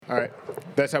All right.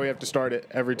 That's how we have to start it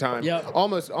every time. Yep.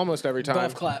 Almost every time.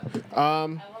 Golf clap. I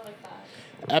love it.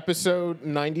 Episode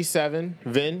 97.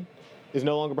 Vin is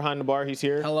no longer behind the bar. He's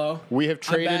here. Hello. We have I'm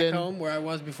traded back in. home where I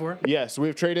was before. Yes, we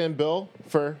have traded in Bill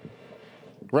for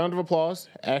round of applause.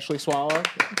 Ashley Swallow.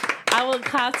 I will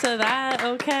clap to that,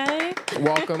 okay?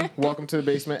 Welcome to the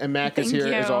basement. And Mac is Thank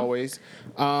here as you. always.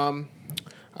 All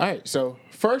right. So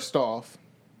first off,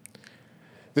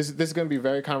 this is going to be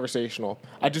very conversational.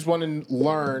 I just want to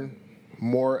learn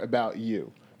more about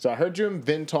you. So I heard you and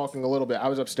Vin talking a little bit. I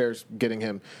was upstairs getting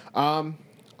him.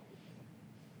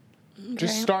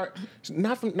 Just start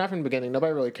not from the beginning.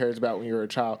 Nobody really cares about when you were a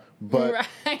child. But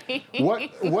Right.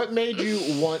 what made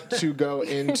you want to go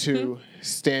into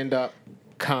stand-up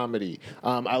comedy?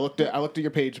 I looked at your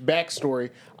page. Backstory: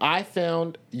 I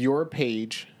found your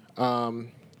page.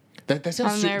 That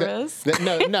sounds I'm nervous.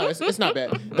 No, it's not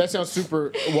bad. That sounds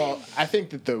super. Well, I think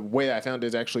that the way that I found it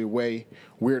is actually way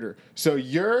weirder. So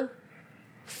you're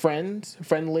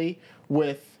friendly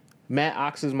with Matt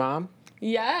Ox's mom.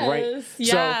 Yes. Right.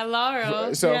 Yeah,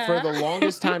 Laura. So yeah. for the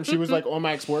longest time, she was like on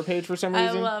my Explore page for some I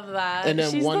reason. love that. And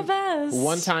then She's the best.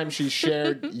 one time she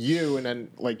shared you, and then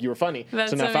like you were funny. That's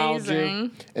so then I followed you,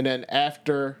 amazing. and then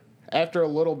after a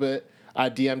little bit, I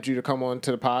DM'd you to come on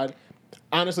to the pod.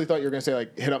 Honestly, thought you were gonna say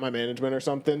like hit up my management or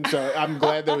something. So I'm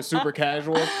glad that was super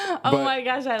casual. Oh but my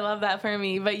gosh, I love that for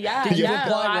me. But yeah, Did you no,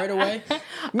 reply I- right away?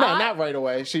 no, not right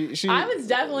away. She I was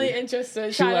definitely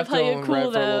interested. She Trying to left play her it on red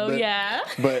cool for a little though. bit. Yeah.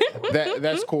 But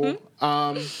that's cool.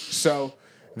 So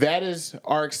that is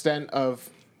our extent of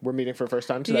we're meeting for the first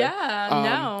time today. Yeah,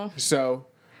 no. So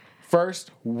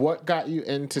first, what got you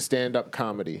into stand-up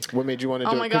comedy? What made you want to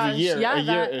do Oh my it? 'Cause gosh, yeah, a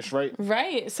year-ish, right?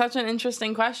 Right. Such an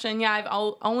interesting question. Yeah,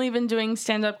 I've only been doing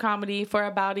stand-up comedy for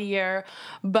about a year.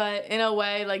 But in a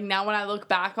way, like now when I look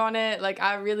back on it, like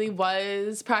I really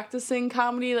was practicing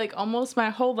comedy like almost my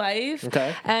whole life.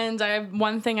 Okay. And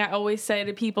one thing I always say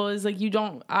to people is like,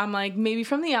 I'm like, maybe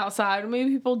from the outside, or maybe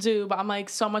people do, but I'm like,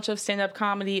 so much of stand-up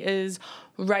comedy is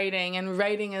writing, and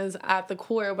writing is at the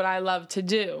core what I love to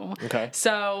do. Okay.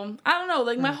 So I don't know,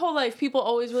 like my whole life, people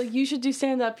always were like, you should do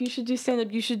stand up, you should do stand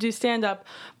up, you should do stand up.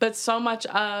 But so much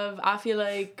of, I feel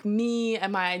like me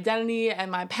and my identity and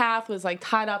my path was like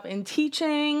tied up in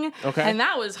teaching. Okay. And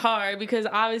that was hard because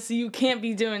obviously you can't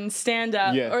be doing stand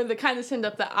up or the kind of stand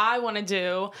up that I want to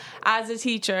do as a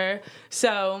teacher.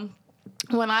 So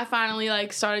when I finally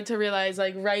like started to realize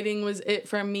like writing was it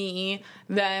for me,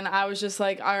 then I was just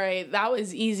like, all right, that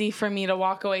was easy for me to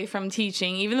walk away from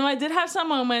teaching. Even though I did have some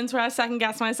moments where I second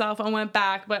guessed myself and went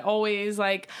back, but always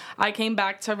like I came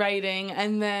back to writing.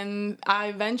 And then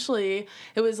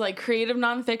it was like creative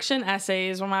nonfiction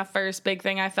essays were my first big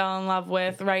thing I fell in love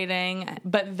with writing.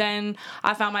 But then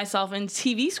I found myself in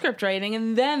TV script writing,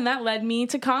 and then that led me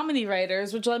to comedy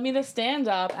writers, which led me to stand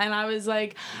up. And I was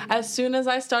like, as soon as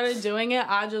I started doing it,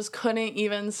 I just couldn't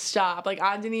even stop. Like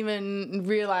I didn't even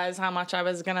realize how much I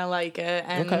was gonna like it.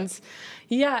 And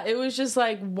yeah, it was just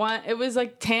like it was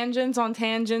like tangents on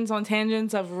tangents on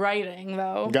tangents of writing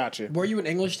though. Gotcha. Were you an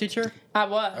English teacher? I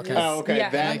was. Okay. Oh, okay. Yeah.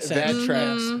 That Makes sense.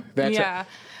 tracks. That Yeah.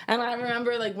 And I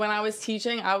remember like when I was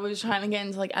teaching, I was trying to get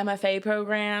into like MFA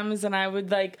programs, and I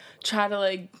would like try to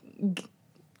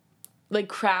like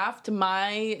craft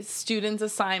my students'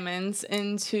 assignments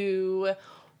into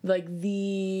like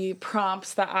the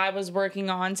prompts that I was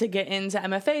working on to get into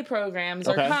MFA programs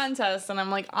or contests. And I'm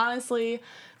like, honestly,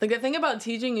 like the thing about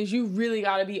teaching is you really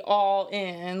got to be all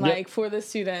in like for the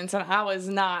students. And I was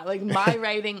not. Like my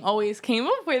writing always came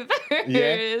up with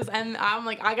theirs. And I'm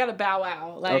like, I got to bow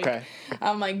out. Like,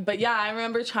 I'm like, but yeah, I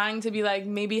remember trying to be like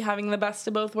maybe having the best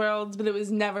of both worlds, but it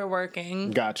was never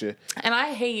working. Gotcha. And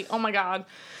I hate, oh my God.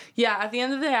 Yeah, at the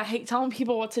end of the day, I hate telling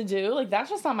people what to do. Like, that's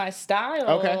just not my style.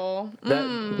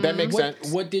 Okay. That makes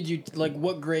sense. What did you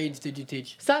what grades did you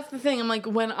teach? So that's the thing. I'm like,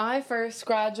 when I first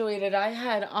graduated, I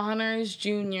had honors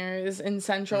juniors in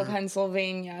central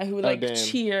Pennsylvania who would like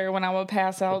cheer when I would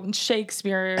pass out in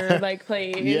Shakespeare like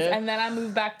plays. And then I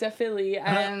moved back to Philly,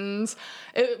 and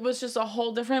it was just a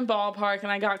whole different ballpark.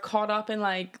 And I got caught up in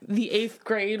like the 8th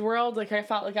grade world. Like I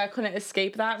felt like I couldn't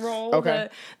escape that role,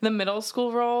 the middle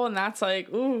school role, and that's like,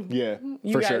 ooh. Yeah,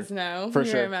 you for guys sure. know. For you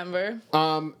sure. remember.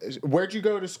 Where'd you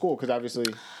go to school? Because obviously.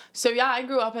 So yeah, I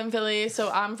grew up in Philly.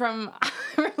 So I'm from. I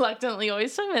reluctantly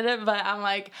always admit it, but I'm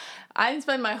like, I didn't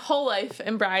spend my whole life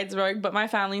in Bridesburg, but my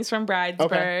family's from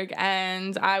Bridesburg,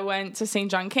 and I went to St.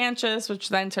 John Cantius, which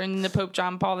then turned into Pope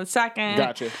John Paul II.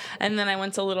 Gotcha. And then I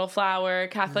went to Little Flower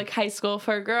Catholic High School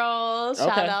for girls.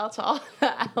 Shout out to all the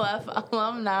LF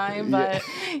alumni. But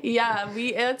yeah,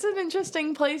 it's an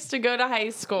interesting place to go to high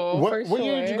school. What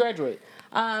year did you graduate?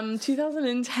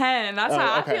 2010. That's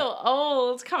how okay. I feel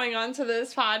old coming onto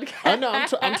this podcast. Oh no, I'm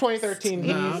 2013.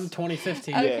 No, I'm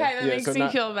 2015. Okay, Yeah, that makes so me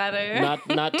feel better.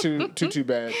 Not too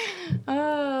bad.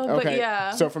 Oh, Okay. but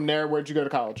yeah. So from there, where'd you go to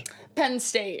college? Penn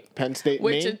State. Penn State,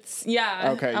 Which Maine? it's,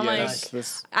 yeah. Okay, I'm yeah. like,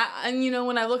 This. and you know,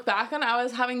 when I look back on it, I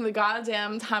was having the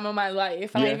goddamn time of my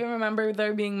life. And I Yeah. even remember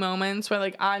there being moments where,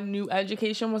 like, I knew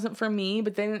education wasn't for me,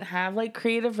 but they didn't have, like,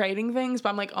 creative writing things. But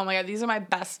I'm like, oh my God, these are my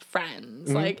best friends.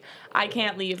 Mm-hmm. Like, I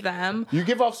can't leave them. You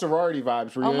give off sorority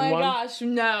vibes. Were you Oh in my one? gosh,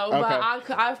 no. Okay.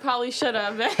 But I probably should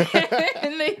have.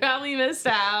 And they probably missed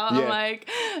out. Yeah. I'm like,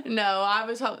 no,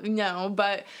 no.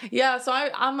 But yeah, so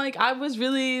I'm like, I was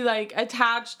really, like,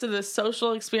 attached to this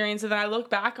social experience. And then I look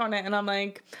back on it and I'm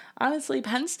like, honestly,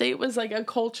 Penn State was like a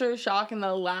culture shock and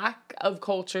the lack of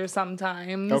culture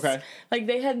sometimes. Okay. Like,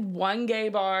 they had one gay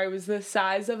bar. It was the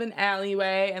size of an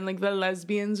alleyway. And, like, the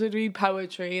lesbians would read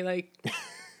poetry. Like...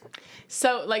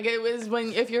 So, like, it was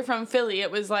if you're from Philly, it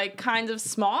was, like, kind of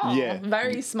small. Yeah.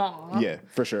 Very small. Yeah,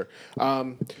 for sure.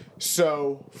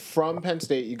 So from Penn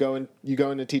State, you go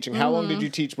into teaching. How long did you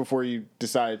teach before you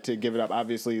decided to give it up?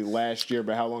 Obviously last year,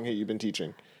 but how long had you been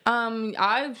teaching?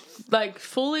 I've like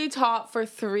fully taught for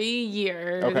 3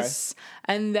 years. Okay.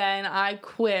 And then I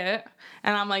quit.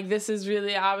 And I'm like,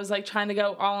 I was like trying to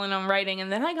go all in on writing.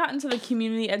 And then I got into the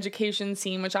community education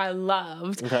scene, which I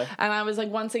loved. Okay. And I was like,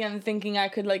 once again, thinking I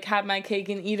could like have my cake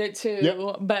and eat it too.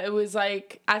 Yep. But it was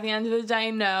like, at the end of the day,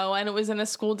 no. And it was in a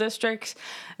school district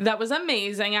that was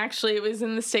amazing. Actually, it was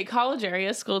in the State College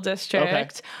area school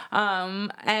district.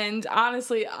 And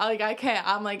honestly, like,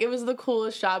 I'm like, it was the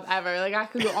coolest job ever. Like, I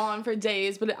could go on for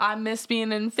days, but I miss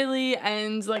being in Philly.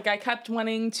 And like, I kept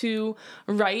wanting to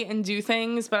write and do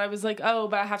things, but I was like, oh,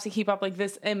 but I have to keep up like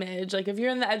this image. Like, if you're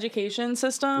in the education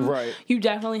system, right, you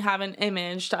definitely have an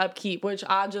image to upkeep, which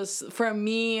for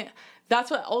me, that's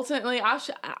what ultimately I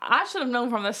should have known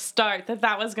from the start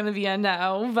that was going to be a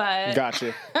no. But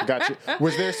gotcha.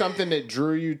 Was there something that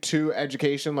drew you to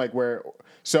education, like where?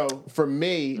 So for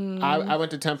me, I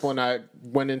went to Temple and I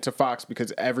went into Fox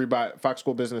Fox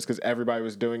School Business, because everybody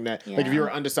was doing that. Yeah. Like, if you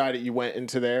were undecided, you went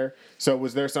into there. So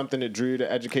was there something that drew you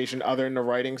to education other than the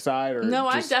writing side? Or no,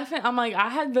 I'm like, I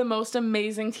had the most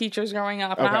amazing teachers growing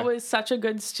up. Okay. I was such a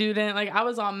good student. Like, I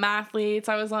was on Mathletes,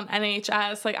 I was on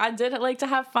NHS. Like, I did like to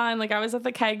have fun. Like, I was at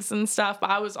the kegs and stuff,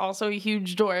 but I was also a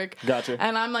huge dork. Gotcha.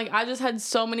 And I'm like, I just had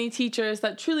so many teachers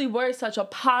that truly were such a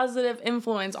positive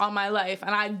influence on my life.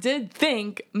 And I did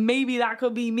think maybe that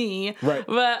could be me. Right.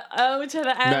 But O to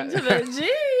the M to the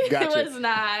G, Gotcha. it was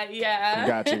not.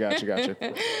 Yeah.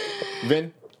 Gotcha.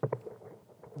 Vin?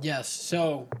 Yes.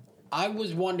 So I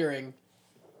was wondering,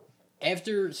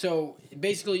 so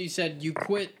basically you said you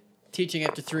quit teaching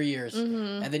after 3 years,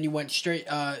 and then you went straight.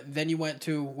 Then you went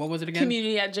to, what was it again?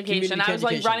 Community education. I was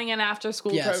like running an after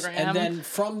school program. And then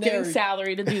from there, getting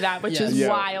salary to do that, which is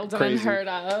wild and unheard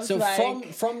of. So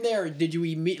like, from there, did you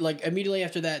immediately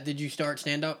after that, did you start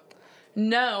stand up?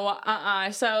 No,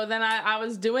 So then I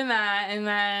was doing that, and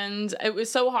then it was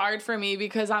so hard for me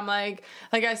because I'm like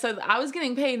I said, I was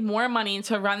getting paid more money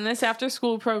to run this after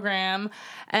school program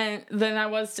and than I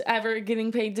was ever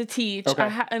getting paid to teach.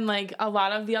 Okay. And like a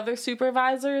lot of the other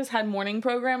supervisors had morning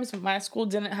programs, but my school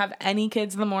didn't have any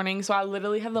kids in the morning, so I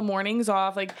literally had the mornings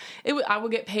off. Like I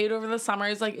would get paid over the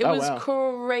summers. Like it was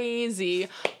crazy.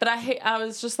 But I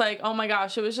was just like, oh my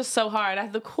gosh, it was just so hard. I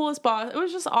had the coolest boss. It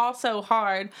was just all so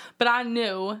hard, but I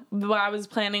knew what I was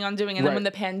planning on doing. And then when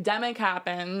the pandemic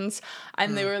happened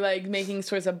and they were like making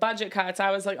sorts of budget cuts,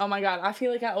 I was like, oh my God, I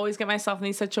feel like I always get myself in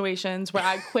these situations where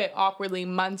I quit awkwardly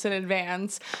months in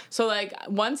advance. So like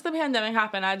once the pandemic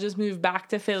happened, I just moved back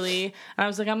to Philly and I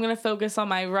was like, I'm going to focus on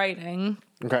my writing.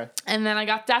 Okay. And then I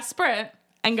got desperate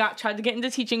and tried to get into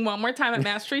teaching one more time at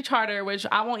Mastery Charter, which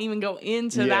I won't even go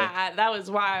into that. That was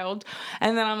wild.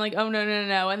 And then I'm like, oh,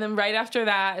 no. And then right after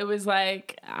that, it was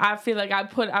like, I feel like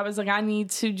I was like, I need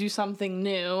to do something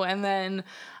new. And then,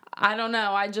 I don't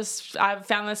know, I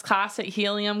found this class at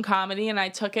Helium Comedy and I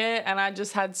took it and I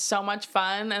just had so much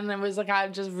fun. And it was like, I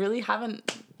just really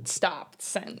haven't stopped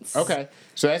since. Okay.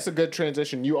 So that's a good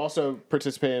transition. You also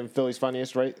participated in Philly's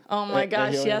Funniest, right? Oh my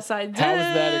gosh, yes, I did. How was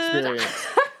that experience?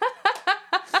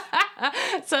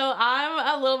 So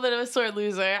I'm a little bit of a sore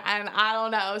loser, and I don't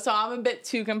know. So I'm a bit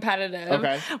too competitive,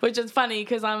 which is funny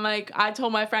because I'm like, I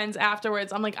told my friends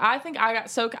afterwards, I'm like, I think I got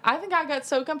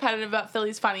so competitive about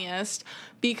Philly's Funniest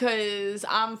because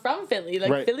I'm from Philly.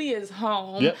 Like Philly is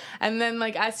home. Yep. And then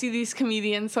like I see these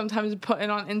comedians sometimes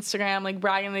putting on Instagram like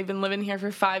bragging they've been living here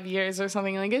for 5 years or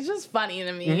something. Like it's just funny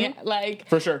to me. Mm-hmm. Like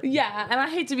for sure. Yeah, and I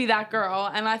hate to be that girl.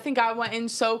 And I think I went in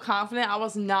so confident I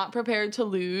was not prepared to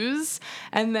lose.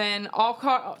 And then all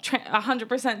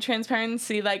 100%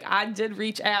 transparency, like, I did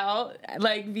reach out,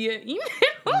 like, via email.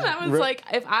 And I was like,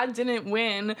 if I didn't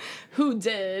win, who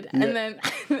did? Yeah. And then,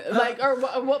 like, or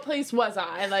what place was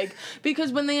I? Like,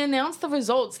 because when they announce the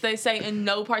results, they say in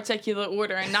no particular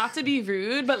order. And not to be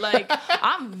rude, but, like,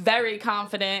 I'm very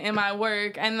confident in my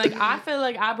work. And, like, I feel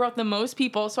like I brought the most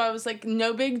people. So I was like,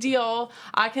 no big deal.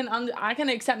 I can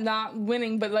accept not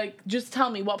winning, but, like, just tell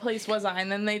me what place was I?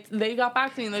 And then they got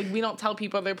back to me, like, we don't tell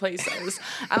people their places.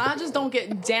 And I just don't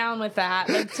get down with that.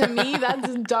 Like, to me,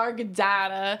 that's dark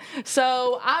data.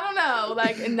 So I don't know,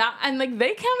 like, like,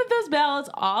 they counted those ballots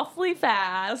awfully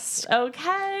fast.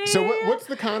 Okay. So what's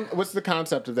the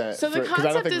concept of that? So the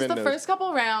concept is the first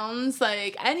couple rounds,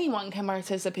 like, anyone can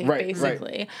participate,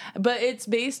 basically, but it's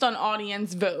based on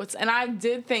audience votes. And I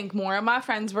did think more of my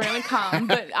friends were gonna come,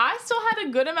 but I still had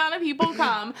a good amount of people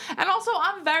come. And also,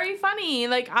 I'm very funny.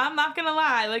 Like, I'm not gonna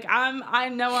lie. Like, I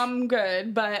know I'm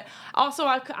good, but also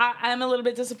I'm a little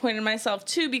bit disappointed in myself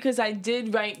too, because I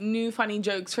did write new funny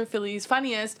jokes for Philly's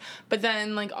Funniest, but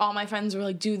then, like, all my friends were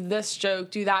like, do this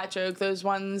joke, do that joke. Those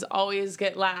ones always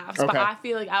get laughs. Okay. But I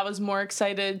feel like I was more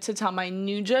excited to tell my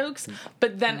new jokes,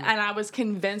 but then, and I was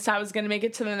convinced I was going to make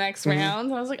it to the next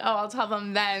round. I was like, oh, I'll tell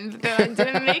them then. But then I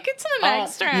didn't make it to the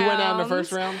next round. You went out in the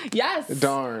first round? Yes.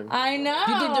 Darn. I know.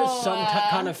 Do you think there's some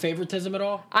kind of favoritism at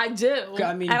all? I do.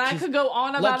 I mean, and I could go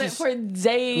on about it for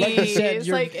days. Like you said,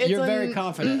 you're very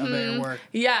confident about your work.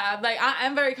 Yeah, like, I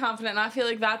am very confident, and I feel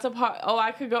like that's a part.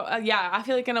 I could go. I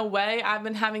feel like in a way I've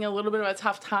been having a little bit of a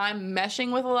tough time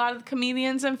meshing with a lot of the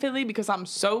comedians in Philly because I'm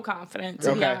so confident,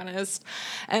 to be honest.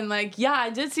 And, like, yeah, I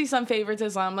did see some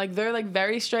favoritism. Like, they're, like,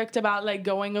 very strict about, like,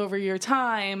 going over your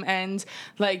time, and,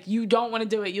 like, you don't want to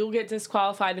do it, you'll get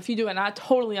disqualified if you do it. And I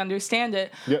totally understand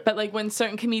it. Yep. But, like, when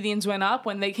certain comedians went up,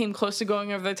 when they came close to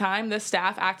going over their time, the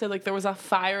staff acted like there was a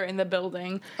fire in the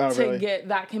building to get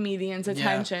that comedian's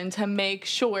attention, to make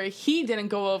sure he didn't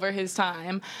go over his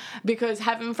time, because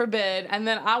heaven forbid. And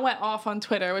then I went off on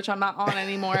Twitter, which I'm not on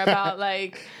anymore, about,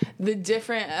 like, the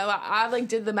different, I, like,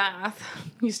 did the math,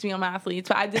 used to be on Mathletes,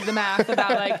 but I did the math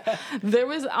about, like, there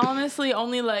was honestly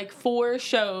only, like, 4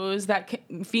 shows that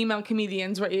female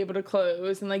comedians were able to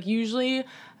close, and, like, usually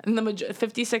in the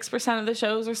 56% of the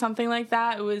shows or something like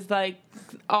that, it was, like,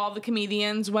 all the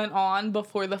comedians went on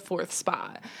before the 4th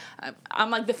spot. I'm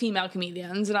like, the female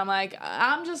comedians, and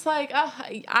I'm just like,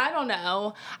 I don't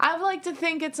know. I like to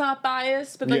think it's not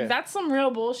biased, but, like, that's some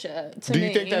real bullshit to me. Do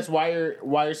you think that's why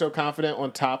you're so confident,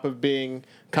 on top of being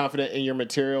confident in your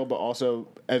material, but also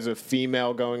as a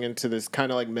female going into this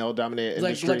kind of, like, male-dominated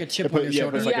industry? Like a chip on your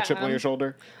shoulder. It's like a chip on your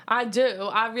shoulder? I do.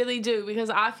 I really do, because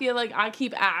I feel like I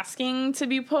keep asking to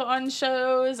be put on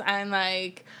shows, and,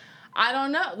 like, I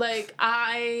don't know. Like,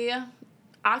 I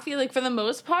feel like for the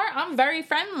most part, I'm very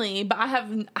friendly, but I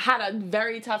have had a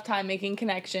very tough time making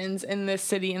connections in this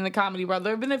city in the comedy world.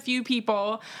 There have been a few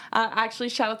people, actually,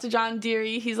 shout out to John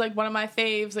Deary. He's, like, one of my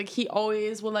faves. Like, he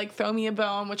always will, like, throw me a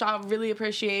bone, which I really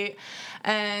appreciate.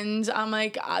 And I'm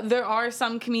like, there are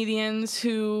some comedians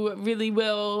who really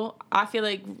will, I feel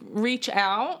like, reach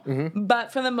out. Mm-hmm.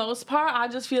 But for the most part, I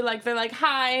just feel like they're like,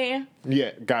 hi.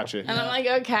 Yeah, gotcha. And I'm like,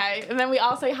 okay. And then we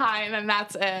all say hi, and then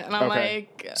that's it. And I'm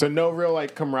like... So no real,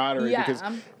 like, camaraderie. Yeah. Because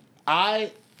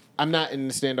I'm not in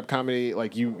stand-up comedy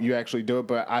like you actually do it,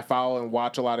 but I follow and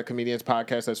watch a lot of comedians'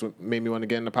 podcasts. That's what made me want to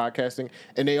get into podcasting.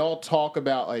 And they all talk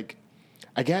about, like,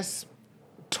 I guess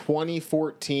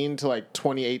 2014 to, like,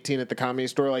 2018 at the Comedy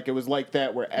Store, like, it was like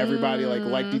that, where everybody like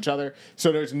liked each other.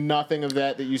 So there's nothing of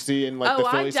that you see in, like, the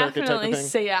Philly circuit type of thing. I definitely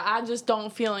see it. I just don't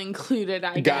feel included,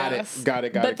 I guess. Got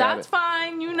it. But that's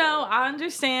fine. You know, I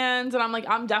understand. And I'm like,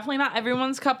 I'm definitely not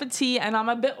everyone's cup of tea, and I'm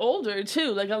a bit older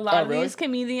too. Like, a lot of these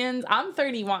comedians, I'm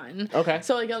 31. Okay.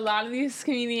 So, like, a lot of these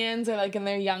comedians are, like, in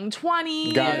their young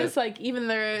 20s, like, even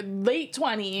their late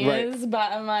 20s. Right.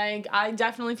 But I'm like, I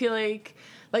definitely feel like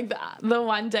the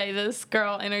one day this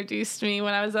girl introduced me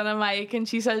when I was on a mic, and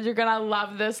she said, "You're gonna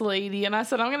love this lady," and I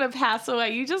said, "I'm gonna pass away.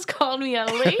 You just called me a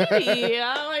lady."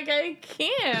 I'm like, I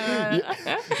can't.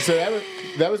 Yeah. So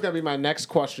that was gonna be my next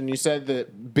question. You said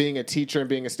that being a teacher and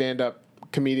being a stand-up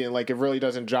comedian, like, it really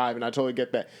doesn't jive, and I totally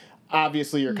get that.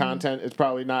 Obviously, your content is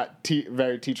probably not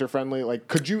very teacher friendly. Like,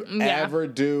 could you ever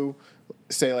do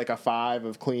say like a 5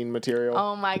 of clean material?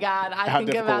 Oh my God, I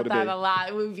think about that a lot.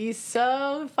 It would be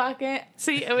so fucking.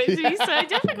 See, it would be so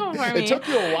difficult for me. It took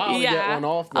you a while to get one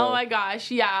off, though. Oh my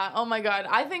gosh, yeah. Oh my God,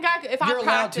 I think if You're I allowed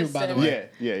practiced to, by the it. way.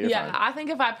 You're fine. I think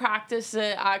if I practiced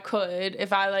it, I could.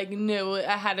 If I like knew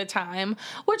ahead of time,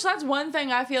 which that's one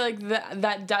thing I feel like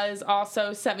that does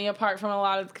also set me apart from a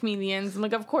lot of comedians. And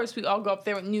like, of course, we all go up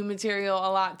there with new material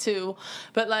a lot too,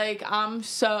 but like I'm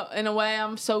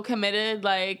so committed.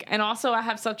 Like, and also I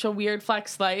have such a weird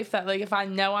flex life that like if I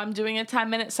know I'm doing a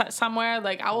 10-minute set somewhere,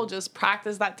 like I will just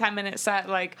practice that 10-minute set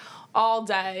like all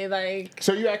day. Like,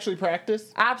 so you actually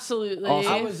practice? Absolutely.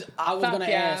 Awesome. I was gonna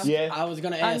ask. Yeah. I was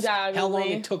gonna ask how long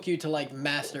Undoubtedly. it took you to like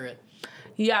master it.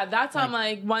 Yeah, that's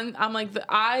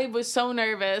I was so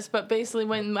nervous, but basically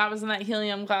when I was in that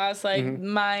helium class, like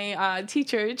my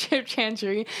teacher, Chip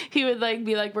Chantry, he would like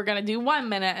be like, we're gonna do 1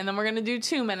 minute and then we're gonna do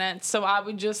 2 minutes. So I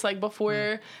would just like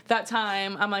before that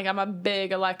time, I'm a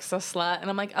big Alexa slut, and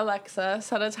I'm like, Alexa,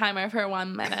 set a timer for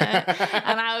 1 minute,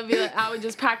 and I would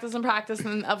just practice,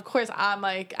 and of course I'm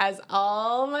like, as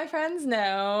all my friends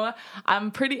know,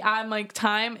 I'm like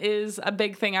time is a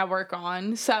big thing I work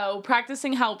on, so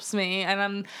practicing helps me, and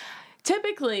I'm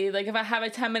typically, like, if I have a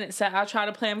 10-minute set, I'll try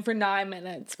to plan for 9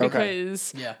 minutes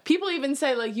because people even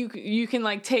say, like, you can,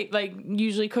 like, take, like,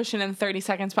 usually cushion in 30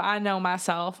 seconds, but I know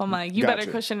myself. I'm like, you better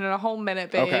cushion in a whole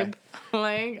minute, babe. Okay.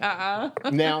 Like,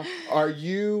 Now, how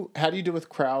do you do with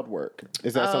crowd work?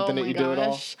 Is that something that you do at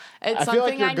all? It's I feel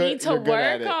something like I need to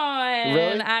work on.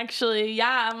 Really? Actually,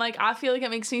 yeah. I'm like, I feel like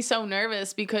it makes me so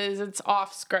nervous because it's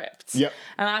off script. Yep.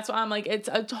 And that's why I'm like, it's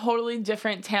a totally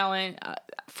different talent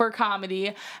for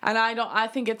comedy, and I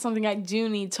think it's something I do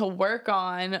need to work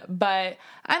on, and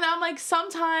I'm like,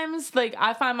 sometimes, like,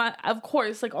 I find of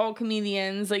course, like all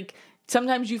comedians, like,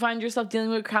 sometimes you find yourself dealing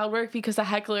with crowd work because the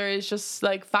heckler is just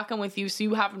like fucking with you, so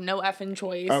you have no effing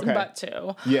choice but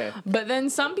to. Yeah. But then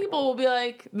some people will be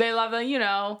like, they love it,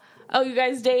 oh, you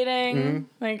guys dating?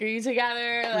 Like, are you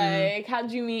together? Like,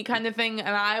 how'd you meet? Kind of thing.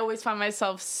 And I always find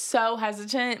myself so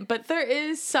hesitant, but there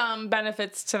is some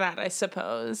benefits to that, I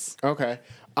suppose. Okay.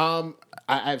 I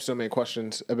have so many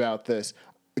questions about this.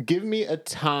 Give me a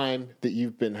time that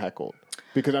you've been heckled.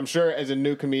 Because I'm sure as a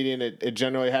new comedian, it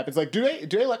generally happens. Like, do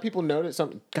they let people know that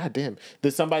God damn,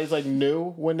 that somebody's like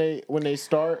new when they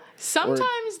start?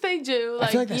 Sometimes they do. Like,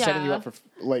 I feel like they're setting you up for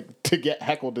like to get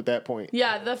heckled at that point.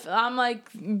 Yeah, I'm like,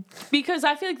 because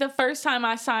I feel like the first time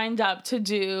I signed up to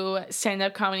do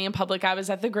stand-up comedy in public, I was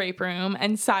at the Grape Room,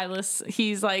 and Silas,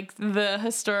 he's like the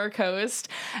historic host,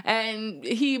 and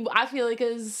I feel like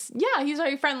he's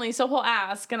very friendly, so he'll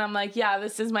ask, and I'm like, yeah,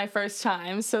 this is my first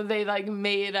time, so they like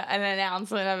made an announcement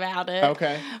about it.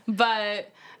 Okay.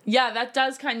 But yeah, that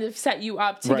does kind of set you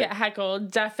up to get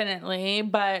heckled, definitely.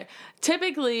 But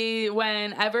typically,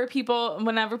 whenever people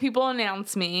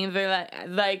announce me, they're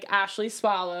like Ashley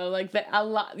Swallow, like a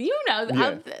lot, they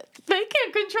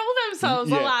can't control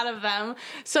themselves. A lot of them.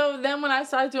 So then when I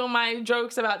start doing my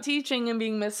jokes about teaching and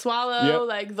being Miss Swallow,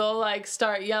 like they'll like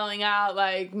start yelling out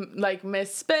like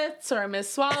Miss Spitz or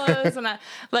Miss Swallows, and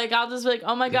I'll just be like,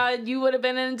 oh my God, you would have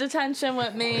been in detention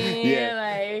with me.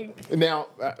 Like now.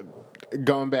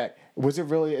 Going back, was it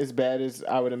really as bad as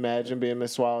I would imagine being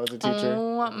Miss Swallow as a teacher?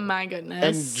 Oh my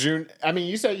goodness! And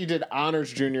you said you did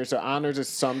honors junior, so honors is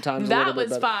sometimes that a little bit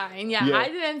was better. Fine. Yeah, I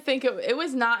didn't think it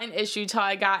was not an issue till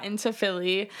I got into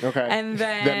Philly. Okay, and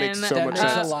then that makes so much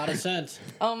sense. Makes a lot of sense.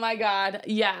 Oh my God,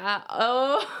 yeah.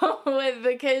 Oh,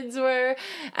 the kids were,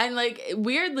 and like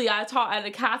weirdly, I taught at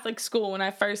a Catholic school when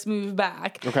I first moved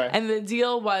back. Okay, and the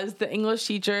deal was the English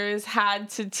teachers had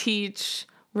to teach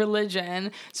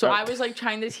religion, so I was like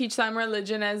trying to teach them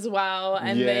religion as well,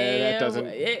 and that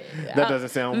doesn't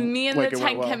sound me and like the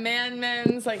Ten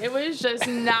Commandments, like it was just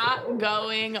not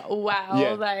going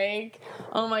well. Like,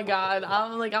 oh my God,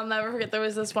 I'll never forget, there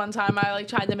was this one time I like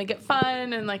tried to make it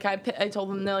fun, and like I told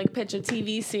them to like pitch a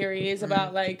TV series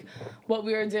about like what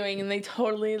we were doing, and they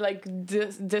totally like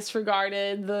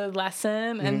disregarded the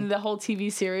lesson, and the whole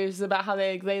TV series was about how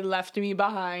they left me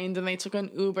behind and they took an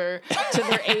Uber to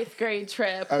their 8th grade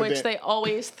trip. Which they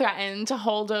always threatened to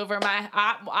hold over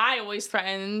I always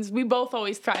threatened. We both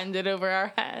always threatened it over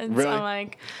our heads. Really? I'm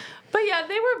like, but yeah,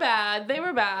 they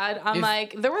were bad. I'm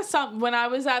like, there was some, when I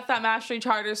was at that Mastery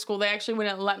Charter School, they actually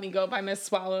wouldn't let me go by Miss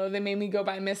Swallow. They made me go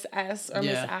by Miss S or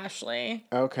Miss Ashley.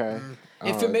 Okay.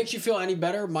 If it makes you feel any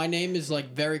better, my name is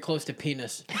like very close to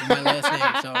penis. My last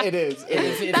name. So it is.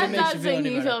 If that it makes does you make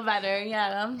me feel better.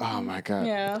 Yeah. Oh my God.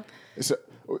 Yeah. So,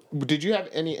 did you have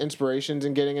any inspirations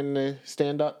in getting into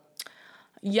stand-up?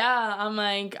 Yeah, I'm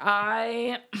like,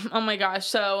 oh my gosh.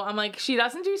 So I'm like, she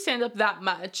doesn't do stand up that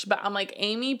much, but I'm like,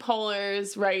 Amy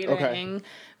Poehler's writing,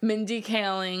 Mindy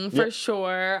Kaling for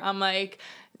sure. I'm like,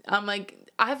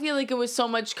 I feel like it was so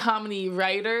much comedy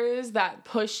writers that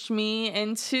pushed me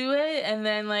into it. And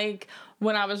then like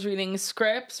when I was reading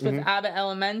scripts with Abbott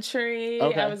Elementary,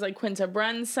 I was like Quinta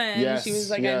Brunson. Yes, she was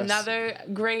like another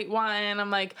great one. I'm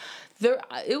like,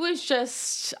 it was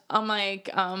just, I'm like,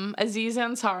 Aziz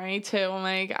Ansari too. I'm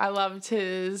like, I loved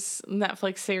his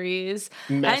Netflix series.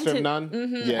 Master of None?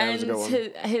 Yeah, that was a good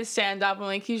one. His stand-up, I'm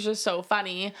like, he's just so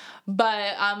funny.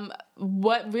 But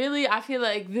what really, I feel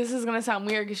like this is going to sound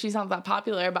weird because she's not that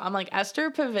popular, but I'm like, Esther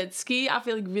Pavitsky, I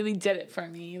feel like really did it for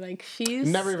me. Like, she's...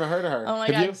 Never even heard of her. Oh my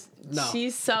God. God. No.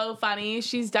 She's so funny.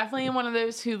 She's definitely in one of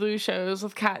those Hulu shows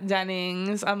with Kat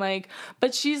Dennings. I'm like,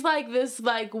 but she's like this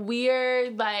like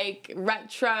weird, like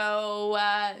retro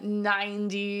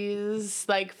 90s,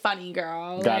 like funny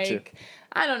girl. Gotcha. Like,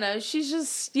 I don't know. She's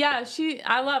just,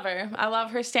 I love her. I love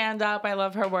her stand up. I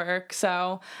love her work.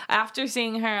 So after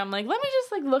seeing her, I'm like, let me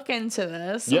just like look into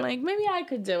this. Yep. I'm like, maybe I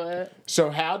could do it.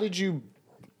 So how did you,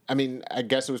 I mean, I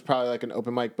guess it was probably like an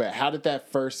open mic, but how did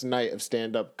that first night of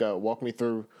stand up go? Walk me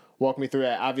through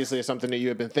that. Obviously, it's something that you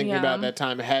had been thinking about at that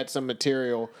time. It had some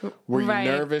material. Were you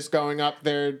nervous going up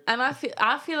there? And I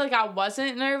feel like I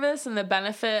wasn't nervous, and the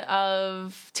benefit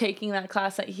of taking that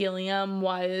class at Helium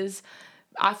was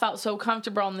I felt so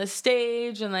comfortable on the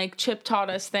stage, and like Chip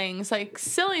taught us things, like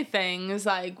silly things,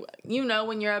 like, you know,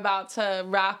 when you're about to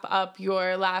wrap up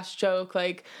your last joke,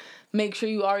 like make sure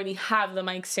you already have the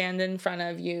mic stand in front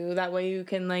of you. That way you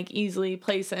can like easily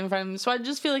place it in front of you. So I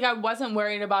just feel like I wasn't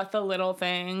worried about the little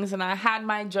things, and I had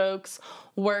my jokes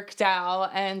worked out,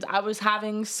 and I was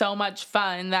having so much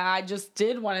fun that I just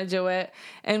did want to do it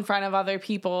in front of other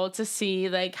people to see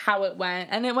like how it went,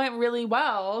 and it went really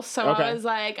well. So I was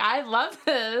like, I love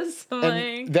this. And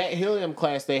like, that Helium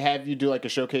class, they have you do like a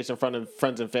showcase in front of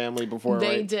friends and family before.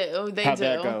 They do. How'd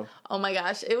that go? Oh my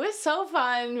gosh, it was so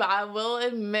fun. I will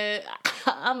admit,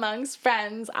 amongst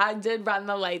friends, I did run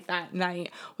the light that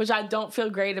night, which I don't feel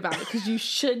great about because you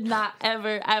should not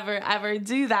ever, ever, ever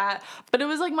do that. But it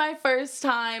was like my first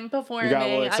time performing.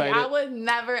 Like, I would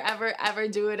never, ever, ever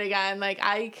do it again. Like,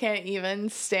 I can't even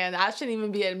stand it. I shouldn't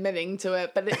even be admitting to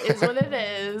it, but it is what it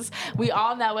is. We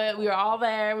all know it. We were all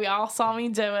there. We all saw me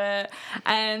do it.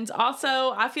 And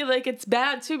also, I feel like it's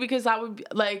bad too because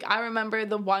I remember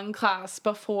the one class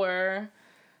before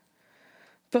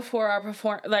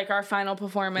our final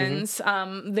performance,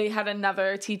 they had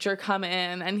another teacher come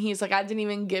in, and he's like, I didn't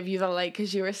even give you the light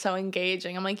because you were so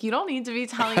engaging. I'm like, you don't need to be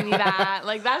telling me that.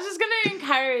 Like, that's just gonna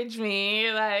encourage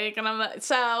me. Like, and I'm like,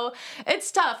 so it's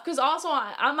tough because also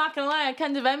I'm not gonna lie, I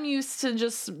kind of am used to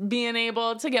just being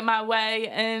able to get my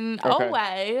way in a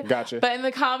way. Gotcha. But in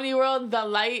the comedy world, the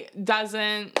light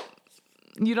doesn't.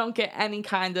 You don't get any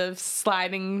kind of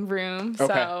sliding room.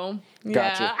 Okay. So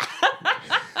gotcha.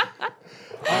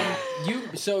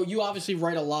 You obviously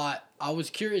write a lot. I was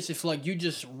curious if like you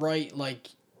just write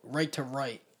to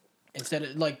write instead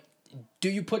of like, do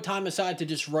you put time aside to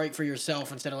just write for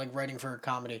yourself instead of like writing for a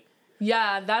comedy?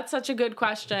 Yeah, that's such a good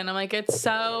question. I'm like, it's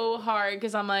so hard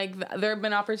because I'm like, there have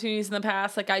been opportunities in the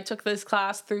past. Like, I took this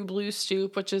class through Blue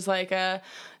Stoop, which is like a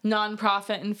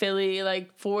nonprofit in Philly,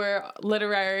 like for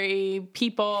literary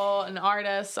people and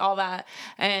artists, all that.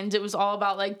 And it was all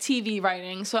about like TV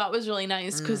writing. So that was really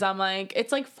nice because I'm like,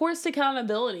 it's like forced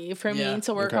accountability for me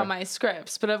to work on my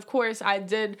scripts. But of course, I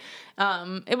did,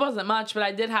 it wasn't much, but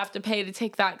I did have to pay to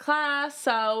take that class.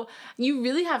 So you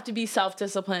really have to be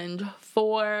self-disciplined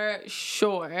for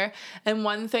sure. And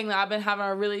one thing that I've been having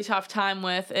a really tough time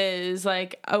with is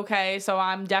like, okay, so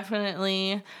I'm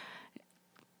definitely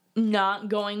not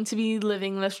going to be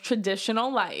living this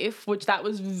traditional life, which that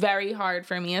was very hard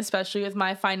for me, especially with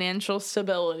my financial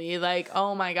stability. Like,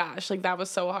 oh my gosh, like that was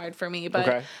so hard for me.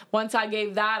 But once I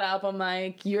gave that up, I'm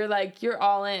like, you're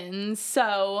all in.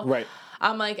 So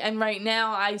I'm like, and right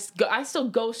now I still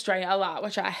ghostwrite a lot,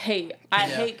 which I hate. I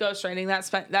hate ghostwriting.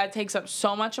 That takes up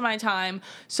so much of my time.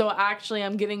 So actually,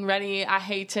 I'm getting ready. I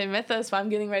hate to admit this, but I'm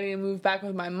getting ready to move back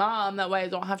with my mom. That way, I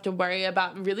don't have to worry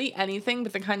about really anything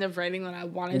but the kind of writing that I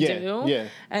want to do. Yeah.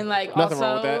 And like nothing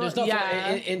also, wrong with that. There's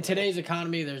nothing, in today's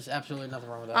economy, there's absolutely nothing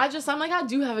wrong with that. I'm like, I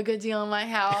do have a good deal in my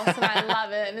house, and I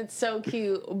love it, and it's so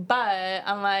cute. But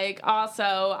I'm like,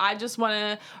 also, I just want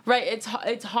to write.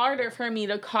 It's harder for me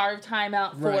to carve time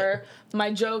out for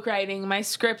my joke writing, my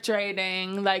script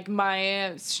writing, like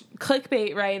my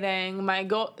clickbait writing,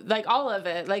 like all of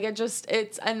it. Like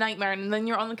it's a nightmare. And then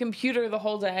you're on the computer the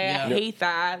whole day. I hate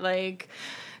that. Like,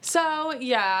 So,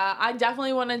 yeah, I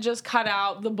definitely want to just cut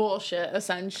out the bullshit,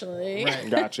 essentially. Right.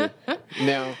 Gotcha.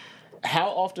 Now, how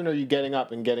often are you getting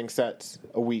up and getting sets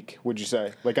a week, would you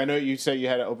say? Like, I know you say you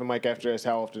had an open mic after this.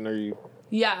 How often are you?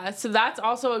 Yeah, so that's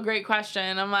also a great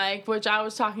question. I'm like, which I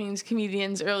was talking to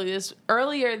comedians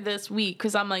earlier this week,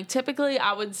 because I'm like, typically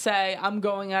I would say I'm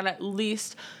going out at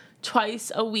least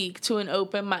twice a week to an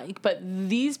open mic, but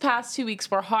these past 2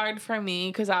 weeks were hard for me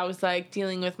because I was like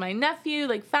dealing with my nephew,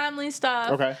 like family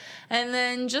stuff. Okay. And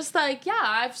then just like, yeah,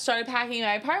 I've started packing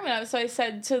my apartment up. So I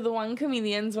said to the one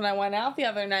comedians when I went out the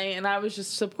other night and I was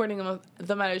just supporting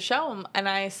them at a show, and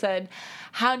I said,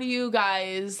 how do you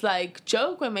guys like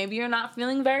joke when maybe you're not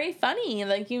feeling very funny?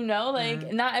 Like, you know,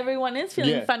 like not everyone is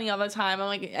feeling funny all the time. I'm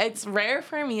like, it's rare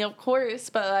for me, of course,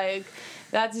 but like,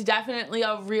 that's definitely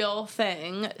a real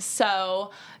thing.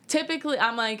 So typically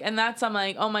I'm like,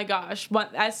 oh my gosh,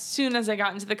 as soon as I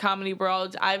got into the comedy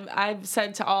world, I've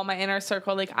said to all my inner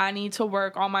circle, like, I need to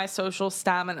work on my social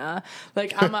stamina.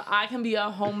 Like, I can be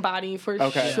a homebody for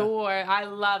sure. I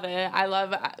love it. I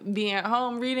love being at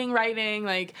home, reading, writing,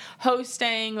 like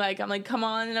hosting. Like, I'm like, come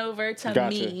on over to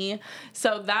me.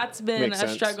 So that's been a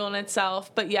struggle in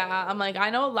itself. But yeah, I'm like, I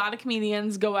know a lot of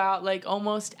comedians go out like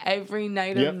almost every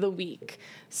night of the week.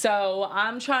 So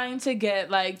I'm trying to get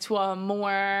like to a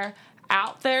more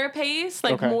out there pace,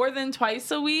 like more than twice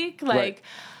a week. Like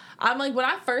I'm like, when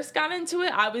I first got into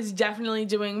it, I was definitely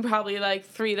doing probably like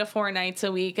 3 to 4 nights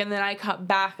a week, and then I cut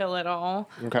back a little,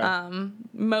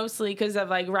 mostly because of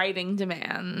like writing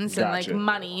demands and like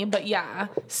money. But yeah,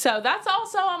 so that's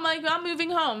also, I'm like, I'm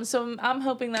moving home, so I'm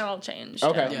hoping that'll change.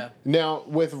 Okay. Too. Yeah. Now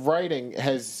with writing,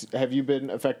 have you been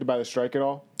affected by the strike at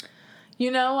all? You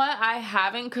know what? I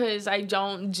haven't, because I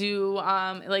don't do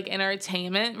like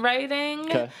entertainment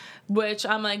writing, which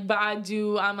I'm like, but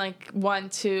I'm like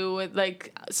want to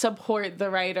like support the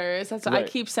writers. That's what I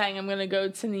keep saying. I'm gonna go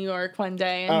to New York one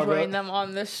day and join them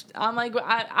on this. I'm like,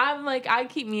 I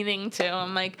keep meaning to.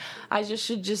 I'm like, I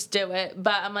should just do it.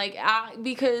 But I'm like,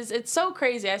 because it's so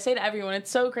crazy. I say to everyone, it's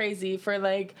so crazy for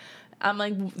like. I'm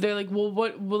like, they're like, well,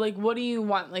 what do you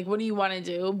want? Like, what do you want to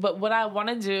do? But what I want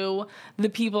to do, the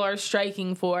people are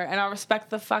striking for, and I respect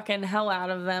the fucking hell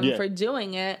out of them for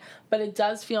doing it. But it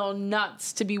does feel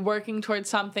nuts to be working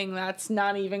towards something that's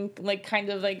not even like kind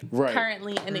of like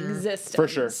currently in existence. For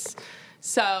sure.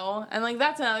 So, and like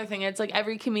that's another thing. It's like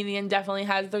every comedian definitely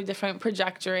has their different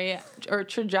trajectory,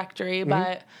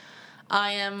 but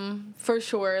I am for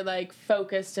sure like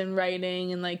focused in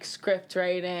writing and like script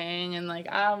writing, and like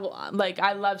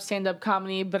I love stand-up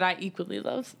comedy, but I equally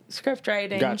love script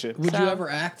writing. Gotcha. Would you ever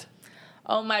act?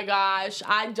 Oh my gosh,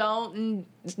 I don't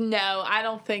know. I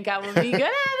don't think I would be good at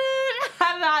it.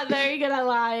 I'm not very good at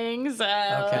lying, so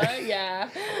yeah.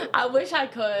 I wish I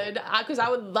could, because I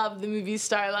would love the movie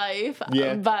star life.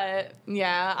 Yeah. But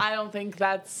yeah, I don't think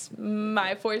that's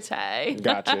my forte.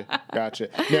 Gotcha.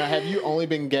 Now, have you only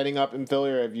been getting up in Philly,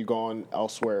 or have you gone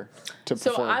elsewhere to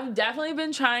perform? So I've definitely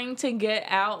been trying to get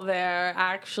out there,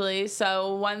 actually.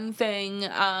 So one thing,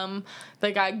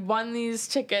 like I won these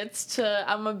tickets to,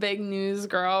 I'm a big news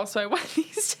girl, so I won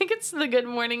these tickets to the Good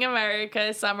Morning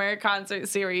America summer concert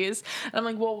series. And I'm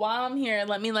like, well, while I'm here,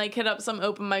 let me like hit up some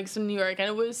open mics in New York. And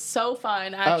it was so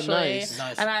fun, actually. Oh,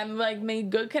 nice. And I'm like made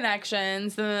good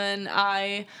connections. And then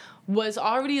I was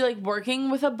already like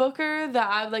working with a booker that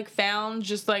I like found,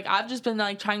 just like I've just been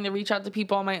like trying to reach out to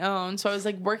people on my own. So I was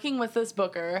like working with this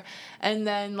booker, and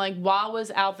then like while I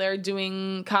was out there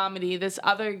doing comedy, this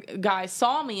other guy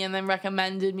saw me and then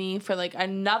recommended me for like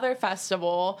another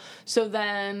festival. So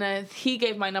then he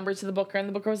gave my number to the booker, and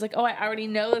the booker was like, oh, I already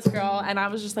know this girl. And I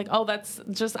was just like, oh, that's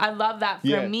just, I love that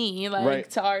for me,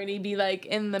 like to already be like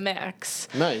in the mix.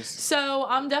 Nice. So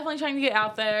I'm definitely trying to get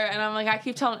out there, and I'm like, I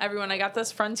keep telling everyone I got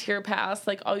this Frontier pass,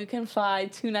 like, oh, you can fly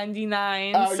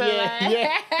 $2.99. Oh, so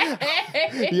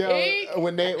Yo,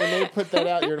 when they put that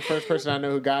out, you're the first person I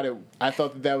know who got it. I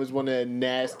thought that was one of the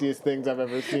nastiest things I've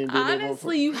ever seen.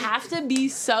 Honestly, you have to be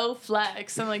so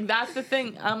flex, and like that's the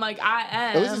thing. I'm like, I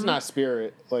am. At least it's not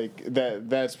Spirit. Like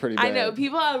that's pretty bad. I know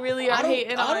people really are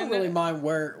hating. I don't really mind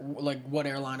what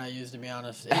airline I use, to be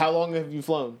honest. How long have you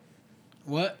flown?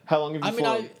 What? How long have you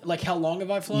flown? How long have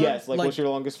I flown? Yes, like what's your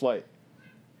longest flight?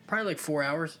 Probably like 4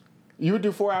 hours. You would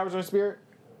do 4 hours on Spirit?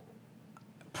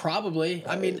 Probably.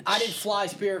 I mean, I didn't fly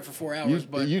Spirit for 4 hours,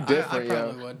 but you different, I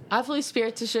probably would. I flew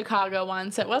Spirit to Chicago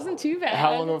once. It wasn't too bad.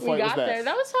 How long of a flight was that? There.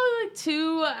 That was probably like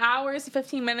 2 hours and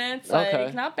 15 minutes. Like,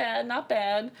 okay. Not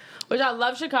bad. Which I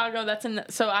love Chicago.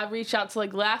 So I reached out to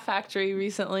like Laugh Factory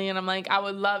recently, and I'm like, I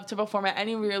would love to perform at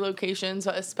any of your locations,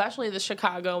 but especially the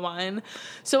Chicago one.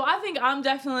 So I think I'm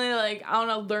definitely like on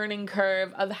a learning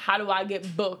curve of how do I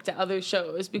get booked at other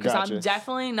shows, because Gotcha. I'm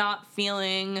definitely not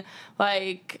feeling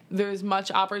like there's much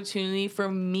opportunity for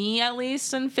me, at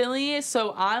least in Philly.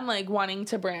 So I'm like wanting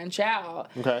to branch out.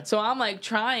 Okay. So I'm like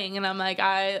trying, and I'm like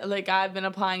I've been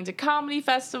applying to comedy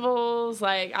festivals.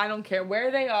 Like I don't care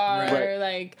where they are. Right.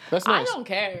 Like That's nice. I don't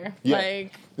care. Yeah.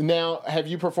 Like Now, have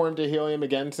you performed at Helium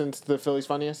again since the Philly's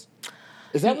Funniest?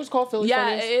 Is that what's called Philly's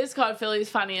Funniest? Yeah, it is called Philly's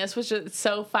Funniest, which is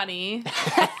so funny.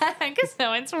 Because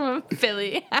no one's from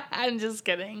Philly. I'm just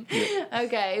kidding. Yeah.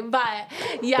 Okay, but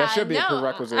yeah, that should be a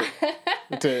prerequisite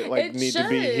to like need to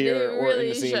be here or in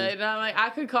the scene. Should. And I'm like, I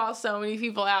could call so many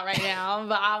people out right now,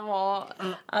 but I won't.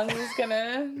 I'm just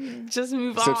gonna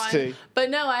move on. Tea. But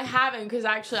no, I haven't, because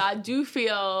actually I do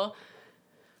feel.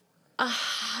 I'm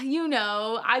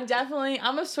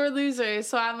a sore loser,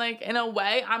 so I'm like, in a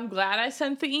way, I'm glad I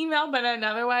sent the email, but in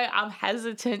another way, I'm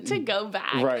hesitant to go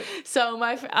back. Right. So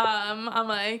I'm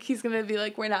like, he's gonna be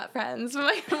like, we're not friends.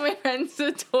 My friend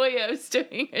Satoyo's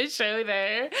doing a show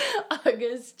there,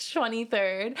 August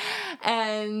 23rd,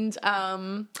 and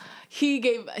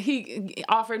he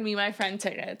offered me my friend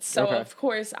tickets, so okay. Of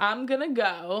course I'm gonna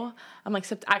go. I'm like,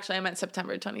 actually I meant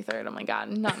September 23rd. Oh my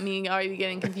god, not me already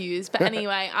getting confused. But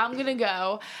anyway, I'm gonna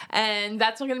go, and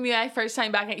that's not gonna be my first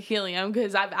time back at Helium,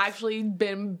 because I've actually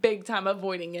been big time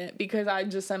avoiding it, because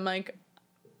I'm like,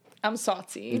 I'm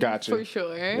salty. Gotcha. For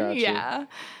sure. Gotcha. Yeah.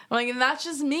 Like, and that's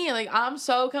just me. Like, I'm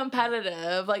so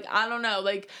competitive. Like, I don't know.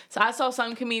 Like, so I saw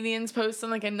some comedians posting,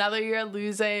 like, another year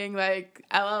losing, like,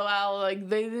 LOL. Like,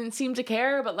 they didn't seem to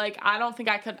care, but, like, I don't think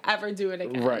I could ever do it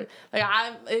again. Right. Like,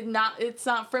 it's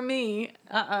not for me.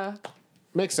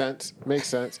 Makes sense.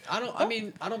 I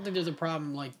don't think there's a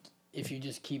problem, like, if you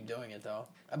just keep doing it, though.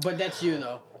 But that's you,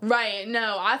 though. Right.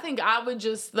 No, I think I would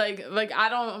just, like I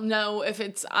don't know if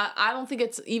it's, I don't think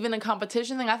it's even a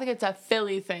competition thing. I think it's a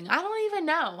Philly thing. I don't even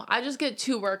know. I just get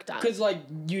too worked up. Because, like,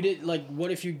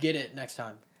 what if you get it next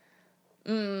time?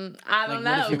 I don't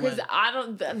know, because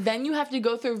then you have to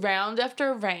go through round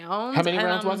after round. How many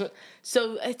rounds was it?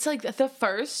 So it's like the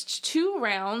first 2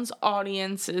 rounds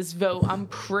audiences vote, I'm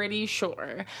pretty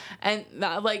sure, and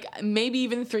like maybe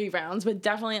even 3 rounds, but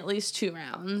definitely at least 2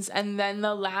 rounds, and then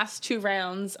the last 2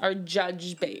 rounds are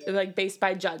based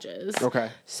by judges. Okay.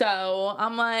 So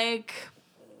I'm like,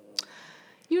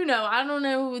 I don't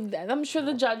know, I'm sure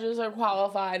the judges are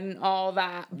qualified and all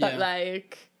that, but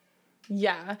like,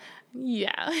 yeah.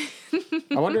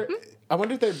 I wonder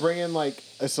if they bring in like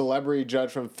a celebrity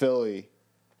judge from Philly,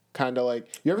 kind of like,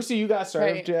 you ever see You Got Served?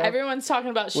 Right. Jeff? Everyone's talking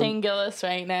about Shane Gillis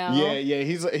right now. Yeah,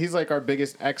 he's like our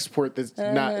biggest export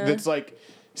that's like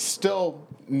still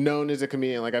known as a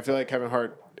comedian. Like I feel like Kevin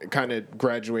Hart kind of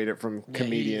graduated from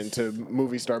comedian to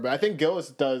movie star, but I think Gillis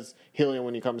does Helium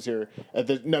when he comes here. He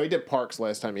did Parks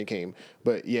last time he came,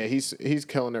 but yeah, he's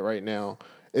killing it right now.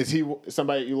 Is he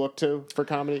somebody you look to for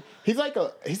comedy? He's like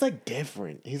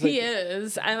different. He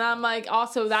is, and I'm like,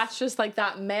 also that's just like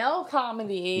that male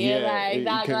comedy,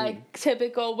 like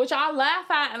typical, which I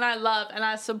laugh at and I love and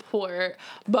I support,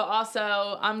 but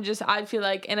also I feel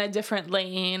like in a different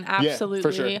lane, absolutely. Yeah,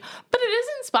 for sure. But it is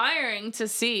inspiring to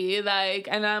see, like,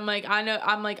 and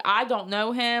I don't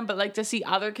know him, but like to see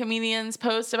other comedians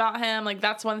post about him, like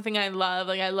that's one thing I love.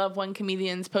 Like I love when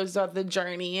comedians post about the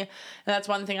journey, and that's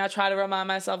one thing I try to remind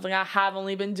myself. Like I have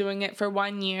only been doing it for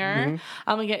 1 year. Mm-hmm.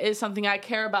 I'm like, it is something I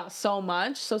care about so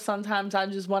much. So sometimes I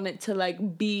just want it to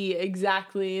like be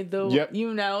exactly the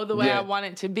way I want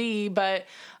it to be. But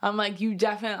I'm like,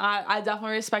 I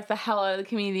definitely respect the hell out of the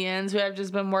comedians who have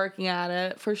just been working at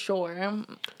it for sure.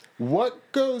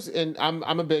 What goes in?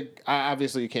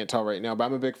 Obviously you can't tell right now, but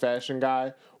I'm a big fashion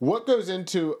guy. What goes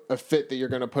into a fit that you're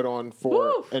going to put on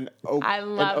for an open mic? I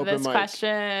love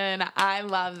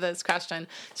this question.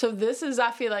 So this is, I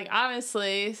feel like,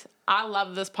 honestly, I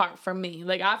love this part for me.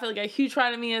 Like, I feel like a huge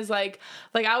part of me is like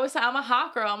I always say, I'm a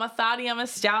hot girl, I'm a thotty, I'm a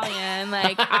stallion.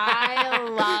 Like, I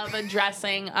love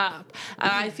dressing up.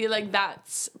 And I feel like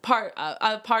that's part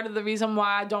of the reason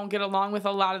why I don't get along with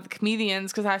a lot of the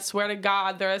comedians, because I swear to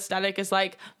God, their aesthetic is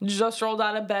like, just rolled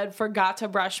out of bed, forgot to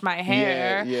brush my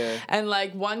hair. Yeah. And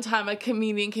like, one time a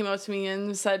comedian came up to me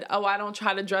and said, oh, I don't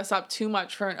try to dress up too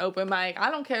much for an open mic.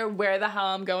 I don't care where the hell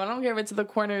I'm going. I don't care if it's the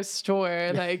corner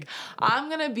store. Like, I'm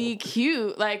going to be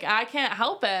cute. Like, I can't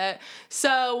help it.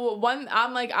 So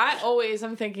I'm like, I always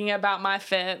am thinking about my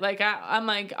fit. Like, I'm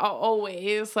like,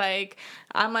 always. Like,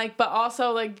 I'm like, but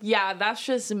also, like, yeah, that's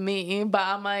just me. But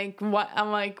I'm like,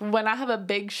 when I have a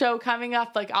big show coming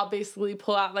up, like, I'll basically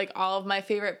pull out, like, all of my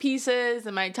favorite pieces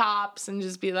and my tops and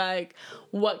just be like,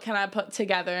 what can I put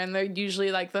together? And they're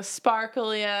usually, like, the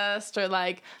sparkliest or,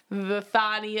 like, the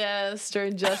thottiest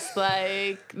or just,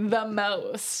 like, the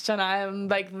most. And I'm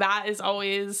like, that is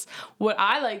always what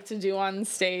I like to do on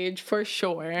stage, for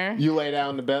sure. You lay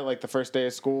down to bed, like, the first day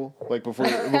of school? Like, before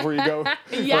you go?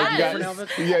 Yes.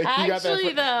 You got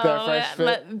that fresh fit?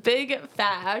 But big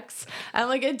facts. And,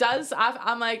 like, it does,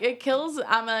 I'm like, it kills,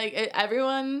 I'm like,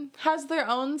 everyone has their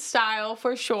own style,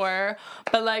 for sure.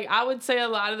 But, like, I would say a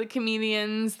lot of the comedians,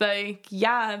 like,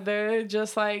 yeah, they're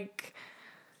just, like,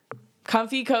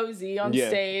 comfy cozy on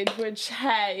stage, which,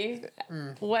 hey,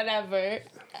 whatever.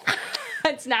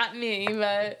 It's not me,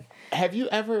 but... Have you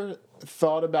ever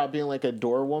thought about being, like, a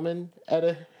door woman at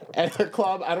a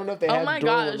club? I don't know if they have door women.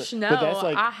 Oh my gosh, no. But that's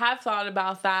like, I have thought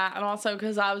about that. And also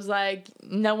because I was like,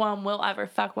 no one will ever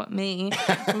fuck with me.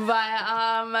 But,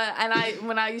 and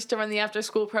when I used to run the after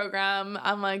school program,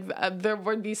 I'm like, there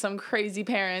would be some crazy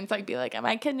parents, like, be like,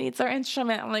 my kid needs their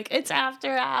instrument. I'm like, it's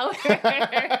after hours.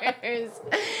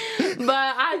 But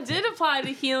I did apply to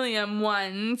Helium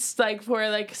once, like, for,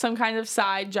 like, some kind of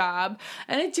side job.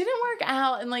 And it didn't work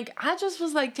out. And, like, I just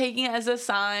was, like, taking it as a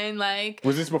sign, like...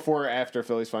 Was this before or after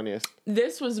Philly's Funniest?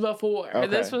 This was before. Okay.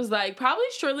 This was, like, probably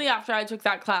shortly after I took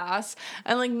that class.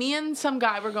 And, like, me and some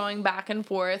guy were going back and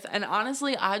forth. And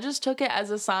honestly, I just took it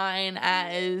as a sign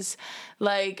as,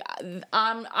 like,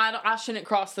 I shouldn't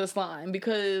cross this line.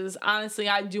 Because, honestly,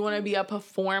 I do want to be a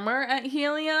performer at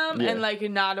Helium and, like,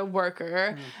 not a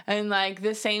worker. And, like,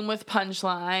 the same with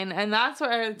Punchline. And that's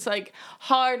where it's, like,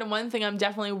 hard. And one thing I'm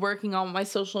definitely working on with my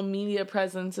social media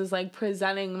presence is, like,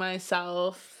 presenting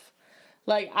myself,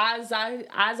 like, as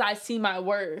I see my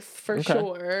worth, for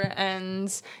sure.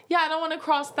 And yeah, I don't want to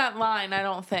cross that line, I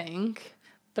don't think.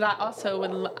 But I also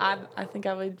would, I think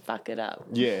I would fuck it up.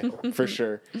 Yeah, for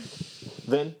sure.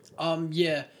 Then?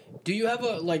 Yeah. Do you have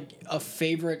a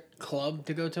favorite club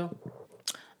to go to?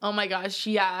 Oh my gosh,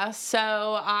 yeah. So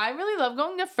I really love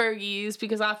going to Fergie's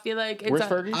because I feel like it's... Where's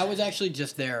Fergie's? I was actually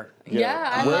just there. Yeah,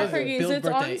 I love Fergie's. Bill's it's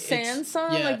birthday. On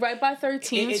Sansom, like right by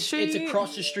 13th Street. It's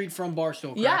across the street from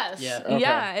Barstool, correct? Yes. Yeah. Okay.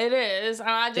 Yeah, it is. And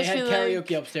I just they feel had like...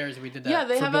 karaoke upstairs. We did that. Yeah,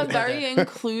 they have a Bill's very birthday.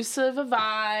 inclusive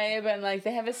vibe, and, like,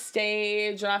 they have a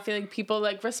stage, and I feel like people,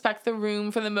 like, respect the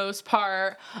room for the most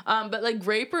part. But, like,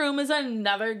 Grape Room is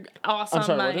another awesome I'm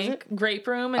sorry, mic. what is it? Grape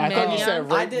Room and I thought you Mania.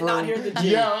 said I did not hear the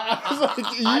G. Yeah, I was like,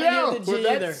 I didn't hear the G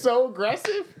that's either. so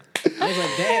aggressive. I was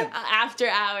like, damn. After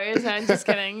hours. I'm just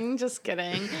kidding. Just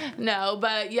kidding. No,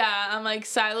 but yeah, I'm like,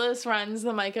 Silas runs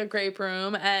the mic at Grape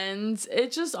Room, and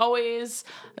it's just always,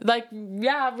 like,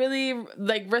 yeah, really,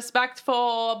 like,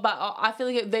 respectful, but I feel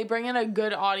like they bring in a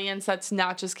good audience that's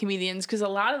not just comedians, because a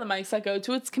lot of the mics I go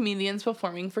to, it's comedians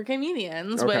performing for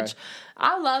comedians, which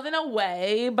I love in a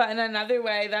way, but in another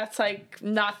way, that's, like,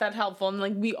 not that helpful, and,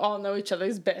 like, we all know each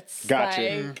other's bits.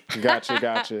 Gotcha. Like...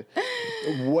 Gotcha.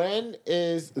 When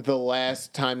is the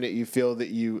last time that you feel that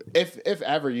you, if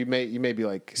ever, you may be,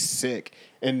 like, sick,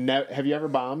 and have you ever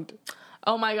bombed?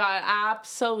 Oh my God,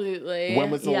 absolutely. When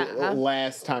was the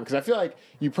last time? Because I feel like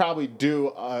you probably do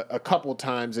a couple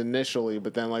times initially,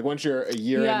 but then, like, once you're a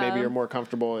year in, maybe you're more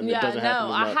comfortable and it doesn't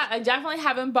happen as much. I definitely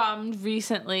haven't bombed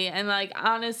recently, and, like,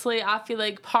 honestly, I feel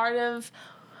like part of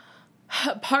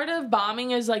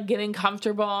bombing is, like, getting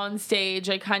comfortable on stage,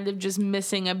 like, kind of just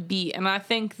missing a beat. And I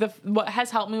think what has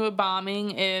helped me with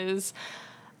bombing is,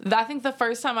 I think the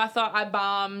first time I thought I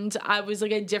bombed, I was,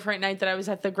 like, a different night that I was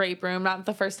at the Grape Room. Not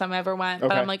the first time I ever went,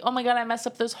 but I'm like, oh my God, I messed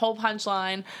up this whole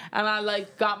punchline. And I,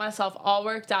 like, got myself all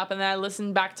worked up, and then I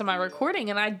listened back to my recording,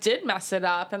 and I did mess it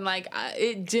up, and, like,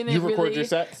 it didn't really... You record your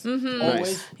sets? Mm-hmm.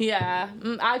 Always? Yeah.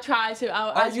 I try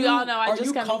to. As we all know, I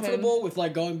just kind of... Are you comfortable with,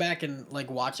 like, going back and,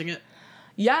 like, watching it?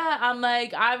 Yeah, I'm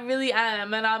like, I really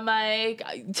am. And I'm like,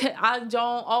 I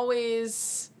don't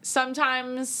always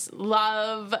sometimes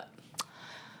love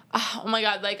oh my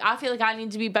God, like, I feel like I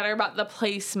need to be better about the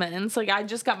placements. Like, I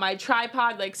just got my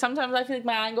tripod. Like, sometimes I feel like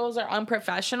my angles are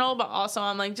unprofessional, but also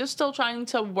I'm, like, just still trying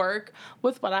to work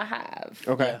with what I have.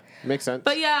 Okay. Yeah. Makes sense.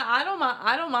 But yeah, I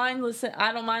don't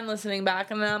mind listening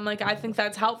back, and then I'm like, I think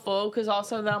that's helpful, because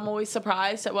also then I'm always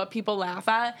surprised at what people laugh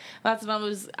at. That's what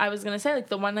I was gonna say. Like,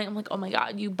 the one night I'm like, oh my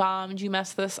God, you bombed, you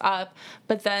messed this up.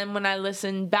 But then when I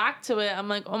listen back to it, I'm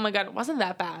like, oh my God, it wasn't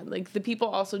that bad. Like, the people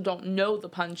also don't know the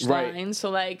punchline, Right. so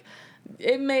like,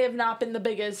 it may have not been the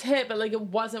biggest hit, but like, it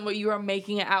wasn't what you were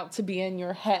making it out to be in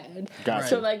your head. Gotcha.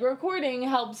 So like, recording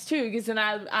helps too, because then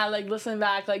I like listen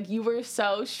back, like, you were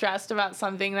so stressed about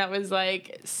something that was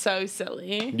like so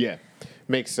silly. Yeah,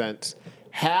 makes sense.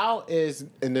 How is,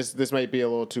 and this might be a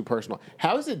little too personal,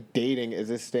 how is it dating as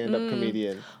a stand-up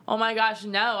comedian? Oh my gosh,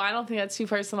 no, I don't think that's too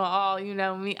personal at all. You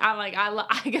know me, I'm like,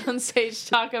 I get on stage to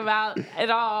talk about it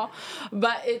all.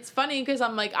 But it's funny because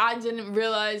I'm like, I didn't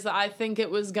realize that I think it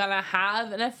was gonna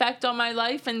have an effect on my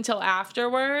life until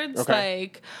afterwards.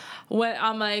 Okay.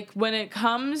 Like, when it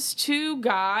comes to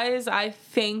guys, I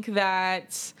think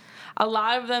that a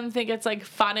lot of them think it's like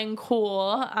fun and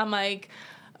cool.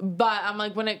 But I'm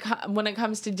like, when it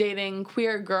comes to dating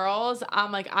queer girls,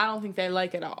 I'm like, I don't think they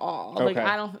like it at all. Okay. Like,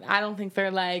 I don't think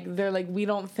they're like, we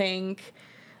don't think.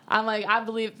 I'm like, I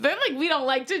believe they're like, we don't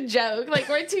like to joke. Like,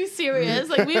 we're too serious.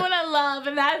 Like, we want to love,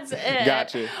 and that's it.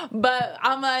 Gotcha. But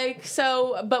I'm like,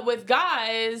 but with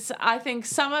guys, I think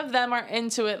some of them are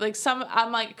into it. Like,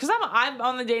 I'm like, because I'm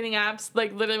on the dating apps.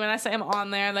 Like, literally, when I say I'm on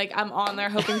there, like, I'm on there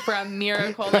hoping for a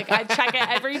miracle. Like, I check it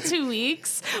every 2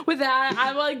 weeks. With that,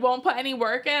 I like won't put any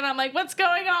work in. I'm like, what's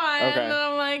going on? Okay. And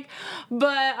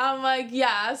I'm like,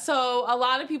 yeah. So a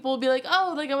lot of people will be like,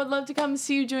 oh, like, I would love to come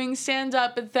see you doing stand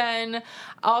up, but then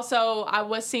also, I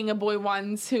was seeing a boy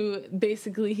once who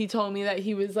basically he told me that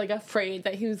he was like afraid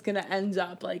that he was gonna end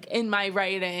up like in my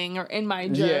writing or in my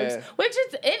jokes, Yeah. which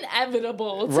is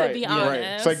inevitable to Right, be yeah. honest. Right.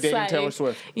 It's like dating Taylor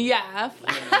Swift. Yeah.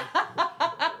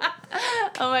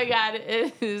 Oh my God,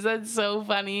 it is. That's so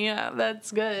funny.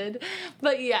 That's good.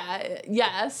 But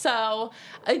yeah. So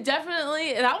I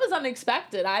definitely, that was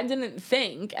unexpected. I didn't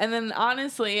think. And then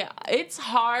honestly, it's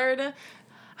hard.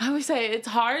 I would say it's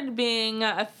hard being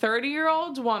a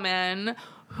 30-year-old woman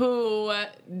who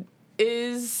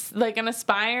is like an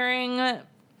aspiring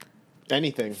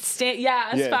Anything.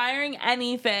 aspiring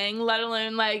anything, let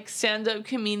alone like stand-up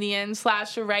comedian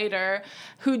 / writer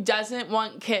who doesn't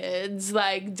want kids.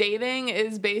 Like, dating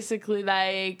is basically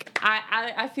like,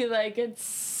 I feel like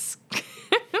it's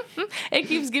it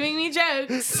keeps giving me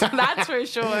jokes. That's for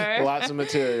sure. Lots of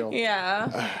material.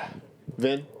 Yeah.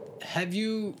 Vin? Have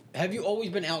you always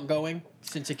been outgoing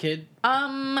since a kid?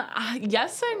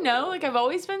 Yes and no. Like, I've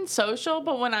always been social,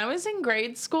 but when I was in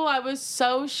grade school, I was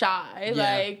so shy.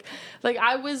 Yeah. Like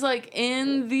I was like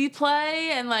in the play,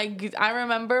 and like I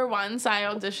remember once I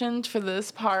auditioned for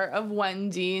this part of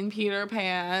Wendy and Peter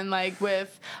Pan. Like, I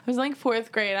was like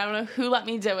 4th grade. I don't know who let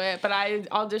me do it, but I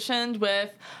auditioned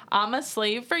with "I'm a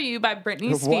Slave for You" by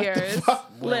Britney Spears. What the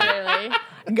fuck? Literally.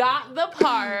 Got the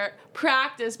part,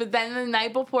 practiced, but then the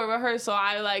night before rehearsal,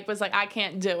 I was like, I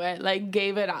can't do it. Like,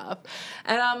 gave it up.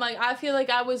 And I'm like, I feel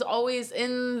like I was always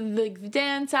in the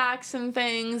dance acts and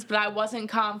things, but I wasn't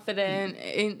confident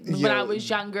when I was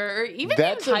younger, or even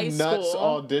That's in high a nuts school.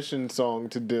 audition song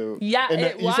to do. Yeah,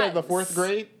 You said the was. 4th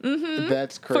grade? Mm-hmm.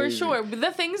 That's For crazy. sure. But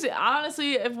the things,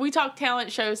 honestly, if we talk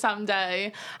talent show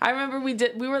someday, I remember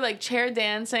we were like chair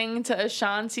dancing to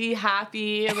Ashanti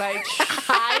Happy. Like,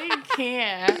 I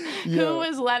can't. Yo. Who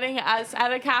was letting us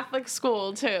at a Catholic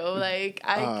school too? Like,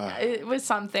 it was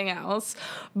something else.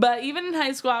 But even in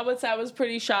high school, I would say I was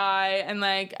pretty shy, and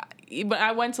like,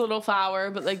 I went to Little Flower,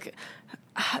 but like,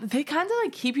 they kind of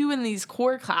like keep you in these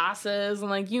core classes, and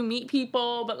like you meet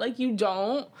people, but like you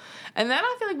don't. And then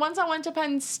I feel like once I went to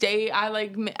Penn State,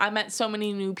 I met so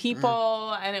many new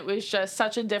people, and it was just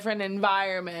such a different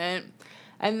environment.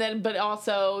 And then, but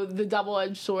also the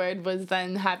double-edged sword was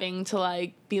then having to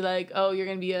like be like, oh, you're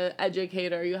gonna be an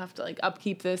educator, you have to like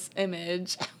upkeep this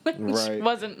image, which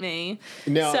wasn't me.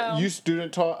 Now, you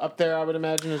student taught up there, I would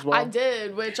imagine, as well? I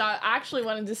did, which I actually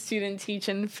wanted to student teach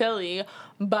in Philly,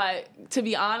 but to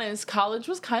be honest, college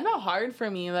was kind of hard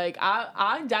for me. Like,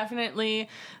 I definitely,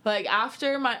 like,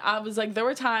 there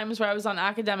were times where I was on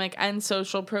academic and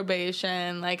social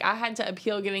probation. Like, I had to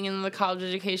appeal getting into the college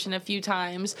education a few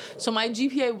times, so my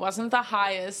GPA wasn't the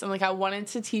highest, and like, I wanted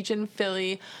to teach in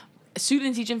Philly.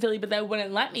 student teach in Philly, but they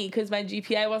wouldn't let me because my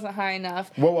GPA wasn't high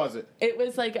enough. What was it? It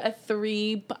was like a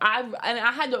 3. And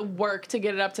I had to work to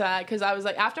get it up to that because I was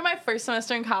like, after my first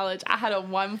semester in college, I had a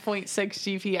 1.6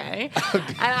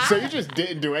 GPA. So you just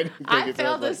didn't do anything. I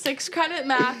failed a 6-credit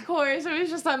math course. It was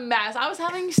just a mess. I was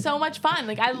having so much fun.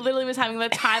 Like, I literally was having the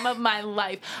time of my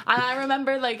life. And I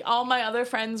remember, like, all my other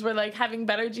friends were, like, having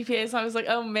better GPAs. So I was like,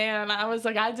 oh, man. I was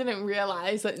like, I didn't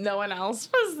realize that no one else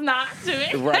was not doing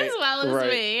as well as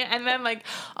me. And then, like,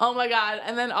 oh, my God.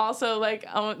 And then also, like,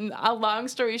 a long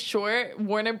story short,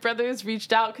 Warner Brothers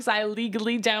reached out because I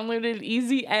legally downloaded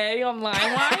Easy A on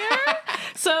LimeWire.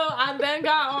 So I then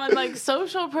got on, like,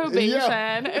 social probation.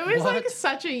 Yeah. It was, like,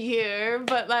 such a year.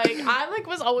 But, like, I, like,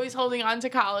 was always holding on to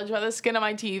college by the skin of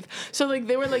my teeth. So, like,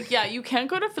 they were like, yeah, you can't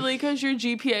go to Philly because your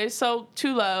GPA is so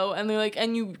too low. And they're like,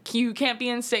 and you can't be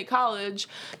in state college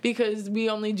because we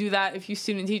only do that if you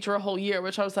student teach for a whole year,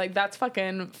 which I was like, that's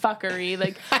fucking fuckery.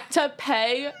 Like, to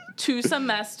pay 2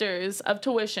 semesters of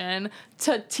tuition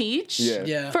to teach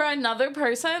for another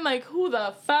person, like, who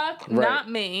the fuck? Right. Not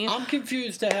me. I'm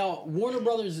confused to how Warner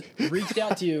Brothers reached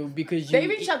out to you because they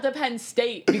reached out to Penn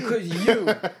State because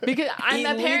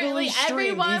apparently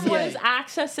everyone was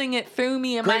accessing it through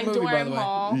me in my dorm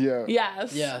hall.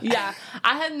 Yeah.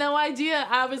 I had no idea.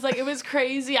 I was like, it was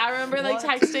crazy. I remember like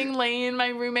texting Lane, my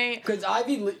roommate, because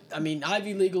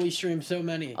Ivy legally streamed so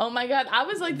many. Oh my God, I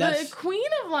was like the queen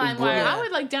of LimeWire. I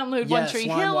would like download One Tree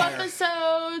Hill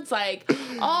episodes, like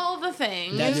all the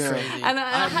things. That's crazy. And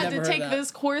I had to take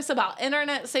this course about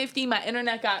internet safety. My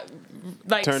internet got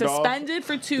like suspended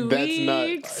for 2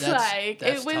 weeks. That's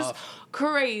it was tough.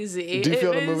 Crazy. Do you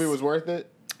feel the movie was worth it?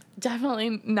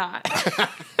 Definitely not.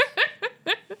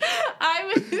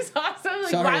 I was also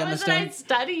like, why wasn't I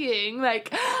studying? Like,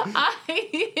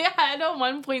 I had a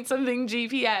 1 point something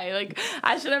GPA. Like,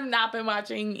 I should have not been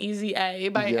watching Easy A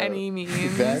by any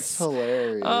means. That's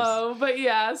hilarious. Oh, but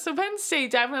yeah, so Penn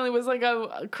State definitely was like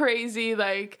a crazy,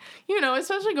 like, you know,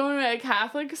 especially going to a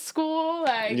Catholic school.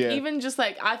 Like, even just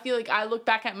like, I feel like I look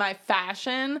back at my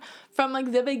fashion from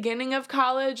like the beginning of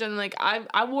college, and like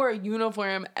I wore a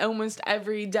uniform almost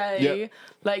every day,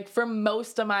 like for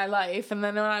most of my life. And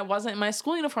then when I wasn't in my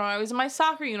school uniform, I was in my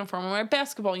soccer uniform or my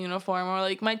basketball uniform or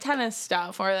like my tennis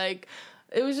stuff, or like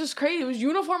it was just crazy. It was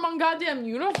uniform on goddamn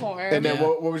uniform. And then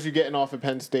what was you getting off at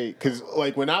Penn State? Because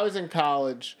like when I was in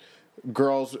college,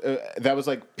 girls, that was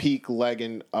like peak leg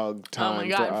and UGG time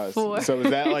for us. So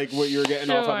is that like what you were getting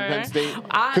off at Penn State?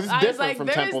 Because it's different from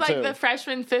Temple too. There was like the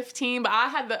freshman 15, but I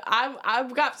had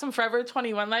I've got some Forever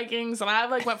 21 leggings, and I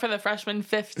like went for the freshman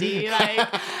 50.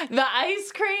 Like the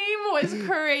ice cream was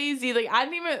crazy. Like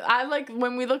I like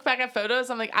when we look back at photos,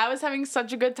 I'm like, I was having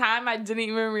such a good time, I didn't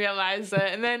even realize it.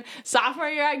 And then sophomore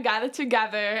year, I got it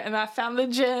together and I found the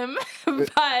gym.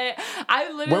 But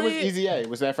I literally. When was Easy A?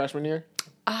 Was that freshman year?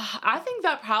 I think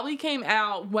that probably came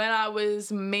out when I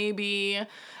was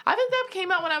I think that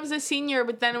came out when I was a senior,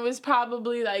 but then it was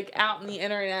probably like out in the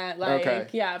internet, like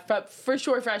for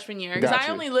sure freshman year, because I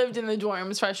only lived in the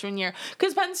dorms freshman year,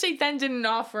 because Penn State then didn't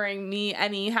offering me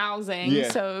any housing,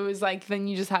 so it was like then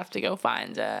you just have to go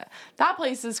find it. That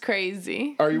place is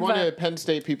crazy. Are you one of the Penn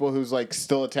State people who's like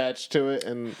still attached to it?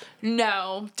 And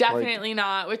no, definitely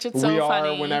not. Which it's so funny.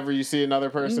 We are whenever you see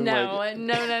another person. No.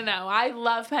 I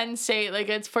love Penn State. Like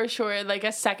it's for sure like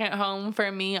a second home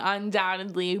for me,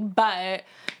 undoubtedly, but.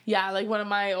 Yeah, like one of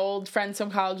my old friends from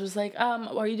college was like,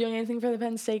 were you doing anything for the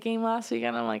Penn State game last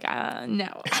weekend? I'm like, no.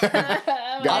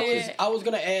 I was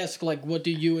going to ask, like, what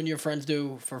do you and your friends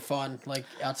do for fun, like,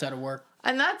 outside of work?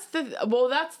 And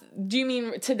do you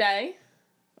mean today?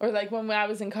 Or, like, when I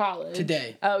was in college?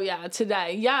 Today. Oh, yeah,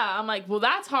 today. Yeah, I'm like, well,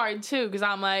 that's hard, too, because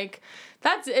I'm like...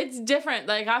 It's different.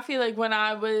 Like, I feel like when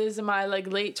I was in my, like,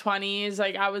 late 20s,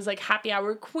 like, I was, like, happy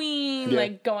hour queen,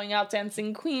 like, going out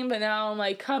dancing queen, but now I'm,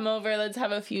 like, come over, let's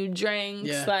have a few drinks.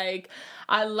 Yeah. Like,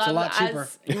 I love... It's a lot cheaper.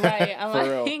 Right.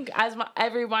 I think, as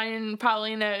everyone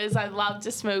probably knows, I love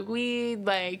to smoke weed,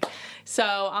 like,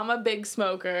 so I'm a big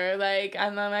smoker, like,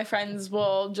 and then my friends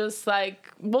will just, like,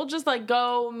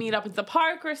 go meet up at the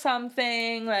park or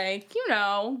something, like, you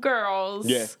know, girls.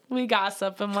 Yeah. We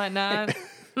gossip and whatnot.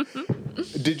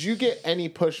 Did you get any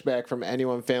pushback from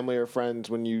anyone, family or friends,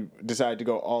 when you decided to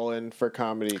go all in for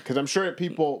comedy? Because I'm sure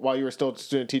people, while you were still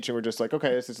student teaching, were just like,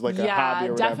 okay, this is like a hobby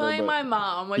or whatever. Yeah, definitely my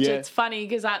mom, which it's funny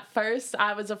because at first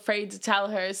I was afraid to tell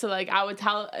her. So like I would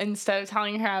instead of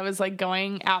telling her I was like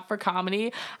going out for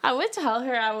comedy, I would tell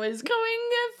her I was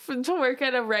going to work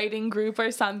at a writing group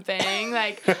or something.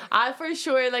 Like I for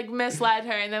sure like misled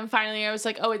her. And then finally I was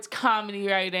like, oh, it's comedy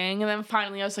writing. And then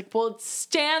finally I was like, well, it's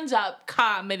stand-up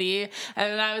comedy.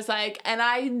 And then I was like, and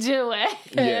I do it.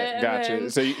 Yeah, gotcha.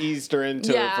 So you eased her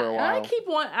into it for a while. And I keep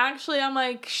actually, I'm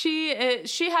like, she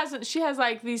has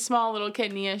like these small little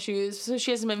kidney issues, so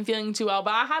she hasn't been feeling too well.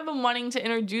 But I have been wanting to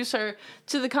introduce her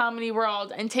to the comedy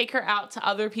world and take her out to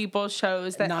other people's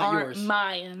shows that Not aren't yours.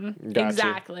 mine. Gotcha.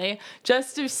 Exactly.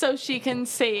 Just so she can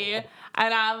see.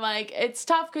 And I'm like, it's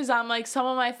tough because I'm like, some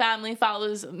of my family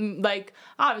follows, like,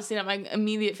 obviously not my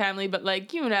immediate family, but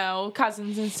like, you know,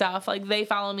 cousins and stuff. Like, they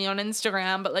follow me on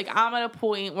Instagram. But like, I'm at a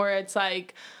point where it's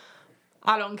like,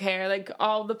 I don't care. Like,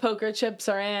 all the poker chips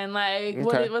are in. Like,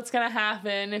 what's going to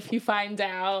happen if you find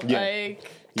out? Yeah. Like,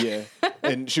 yeah.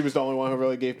 And she was the only one who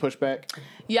really gave pushback?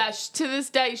 yeah, to this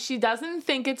day, she doesn't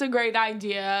think it's a great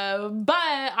idea. But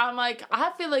I'm like,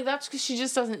 I feel like that's because she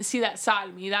just doesn't see that side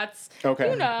of me. That's,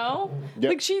 okay. You know,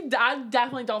 Yep. like I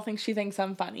definitely don't think she thinks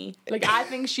I'm funny. Like, I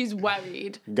think she's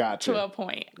worried. Gotcha. To a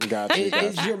point. Gotcha.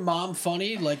 Is your mom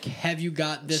funny? Like, have you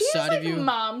got this She has, side like, of you?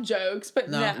 mom jokes, but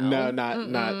no. No,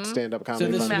 not stand-up comedy.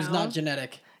 So this funny. was not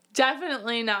genetic.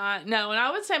 Definitely not. No, and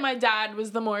I would say my dad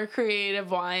was the more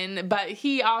creative one, but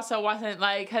he also wasn't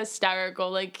like hysterical.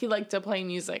 Like, he liked to play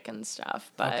music and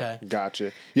stuff. But Okay.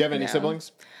 Gotcha. You have any Yeah.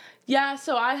 siblings? yeah,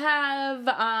 so I have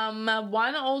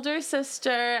one older sister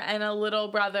and a little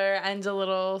brother and a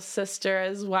little sister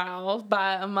as well.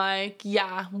 But I'm like,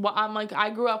 yeah, I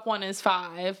grew up one is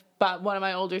 5, but one of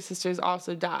my older sisters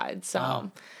also died.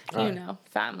 So, you know,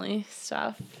 family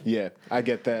stuff. Yeah, I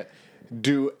get that.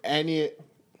 Do any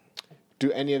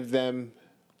of them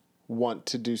want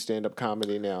to do stand-up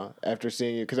comedy now after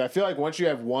seeing you? Because I feel like once you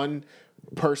have one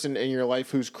person in your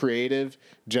life who's creative,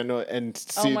 and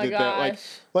see my that gosh.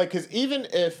 because even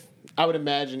if I would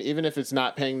imagine, even if it's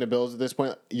not paying the bills at this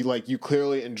point, you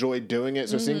clearly enjoy doing it.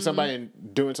 So seeing somebody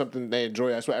doing something they enjoy,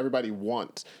 that's what everybody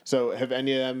wants. So have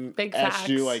any of them Big asked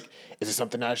you, facts. like, is this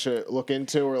something I should look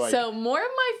into? Or like, So more of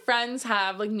my friends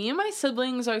have, like, me and my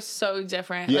siblings are so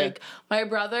different. Yeah. Like, my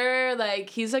brother, like,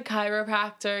 he's a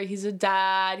chiropractor, he's a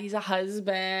dad, he's a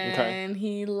husband, Okay.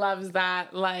 he loves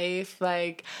that life.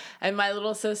 Like, and my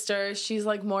little sister, she's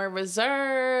like more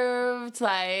reserved,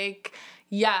 like,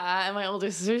 yeah, and my older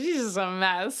sister, she's just a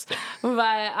mess. But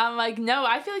I'm like, no,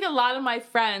 I feel like a lot of my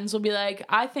friends will be like,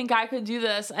 I think I could do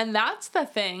this. And that's the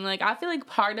thing. Like, I feel like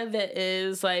part of it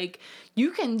is, like,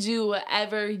 you can do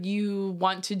whatever you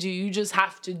want to do. You just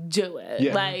have to do it.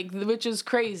 Yeah. Like, which is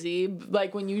crazy.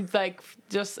 Like, when you, like,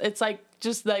 it's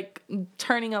like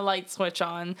turning a light switch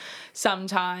on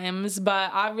sometimes.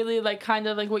 But I really like, kind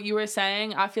of like what you were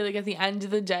saying, I feel like at the end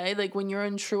of the day, like, when you're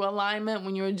in true alignment,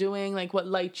 when you're doing like what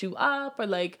lights you up, or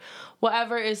like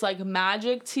whatever is like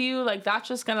magic to you, like, that's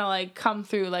just gonna like come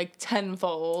through like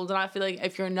tenfold. And I feel like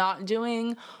if you're not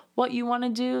doing what you want to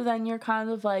do, then you're kind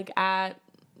of like I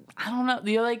don't know,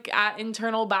 you're like at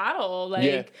internal battle. Like,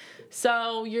 Yeah.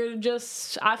 so you're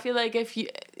just, I feel like if you,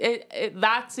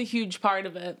 that's a huge part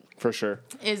of it. for sure.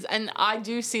 And I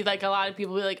do see like a lot of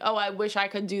people be like, oh, I wish I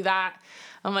could do that.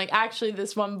 I'm like, actually,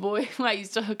 this one boy who I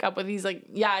used to hook up with, he's like,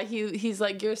 yeah, he's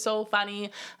like, you're so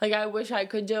funny. Like, I wish I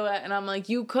could do it. And I'm like,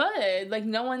 you could. Like,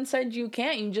 no one said you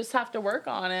can't. You just have to work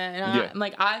on it. And Yeah. I'm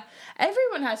like,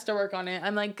 everyone has to work on it.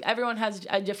 I'm like, everyone has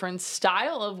a different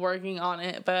style of working on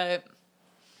it, but.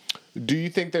 Do you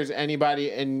think there's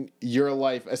anybody in your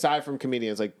life, aside from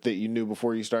comedians, like that you knew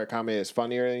before you started comedy, that's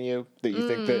funnier than you? That you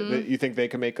think that you think they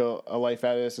can make a life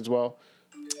out of this as well?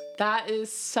 That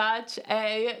is such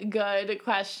a good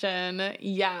question.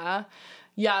 Yeah.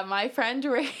 Yeah, my friend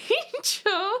Rachel,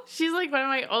 she's like one of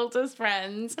my oldest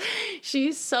friends.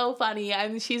 She's so funny,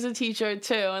 and she's a teacher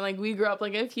too. And like, we grew up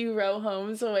like a few row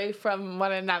homes away from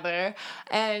one another.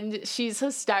 And she's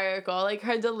hysterical. Like,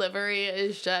 her delivery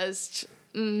is just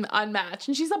unmatched.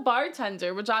 And she's a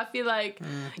bartender, which I feel like,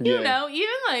 you know, even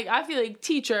like, I feel like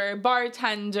teacher,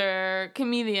 bartender,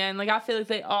 comedian, like, I feel like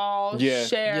they all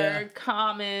share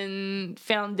common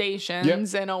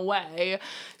foundations in a way.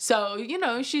 So, you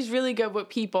know, she's really good with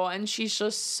people, and she's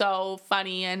just so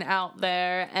funny and out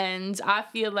there. And I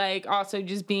feel like also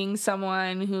just being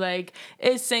someone who like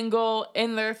is single,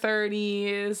 in their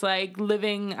 30s, like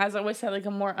living, as I always said, like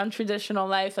a more untraditional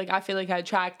life. Like, I feel like I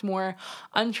attract more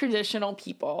untraditional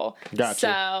people. Gotcha.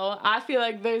 So I feel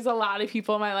like there's a lot of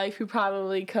people in my life who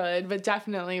probably could, but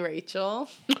definitely Rachel.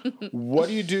 What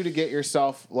do you do to get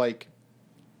yourself, like,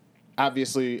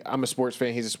 obviously I'm a sports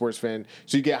fan, he's a sports fan,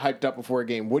 so you get hyped up before a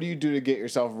game. What do you do to get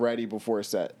yourself ready before a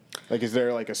set? Like, is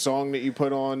there like a song that you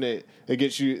put on that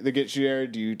gets you there?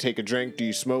 Do you take a drink? Do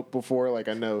you smoke before? Like,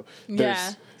 I know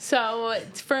there's So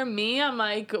for me,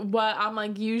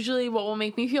 usually what will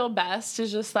make me feel best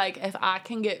is just like if I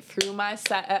can get through my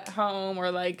set at home or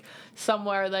like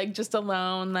somewhere like just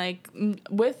alone, like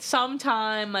with some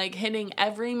time, like hitting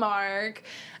every mark.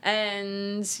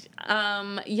 And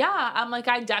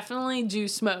I definitely do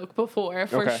smoke before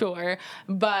for sure.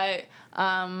 But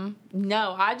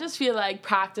no, I just feel like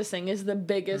practicing is the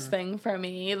biggest thing for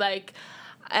me. Like,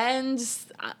 and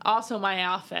also my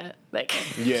outfit. Like,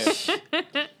 yeah.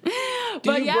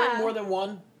 Do you bring more than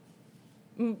one?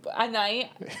 A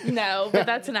night? No, but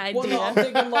that's an idea. Well, no, I'm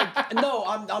thinking like, no,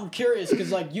 I'm curious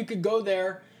because like you could go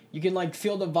there, you can like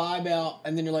feel the vibe out,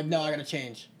 and then you're like, no, I gotta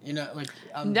change. You know, like.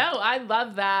 No, I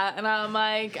love that, and I'm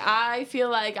like, I feel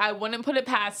like I wouldn't put it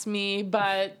past me,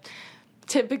 but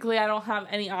typically I don't have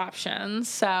any options,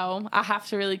 so I have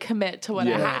to really commit to what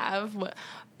I have.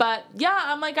 But yeah,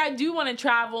 I'm like, I do want to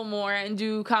travel more and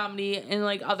do comedy in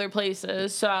like other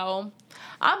places. So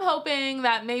I'm hoping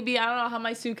that maybe, I don't know how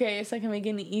my suitcase, I can make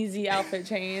an easy outfit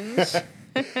change.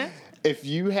 If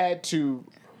you had to,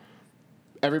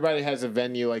 everybody has a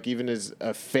venue, like even as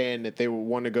a fan that they would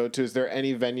want to go to. Is there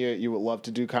any venue that you would love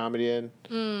to do comedy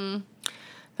in?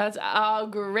 That's a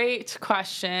great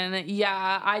question.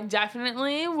 Yeah, I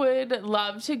definitely would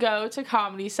love to go to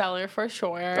Comedy Cellar for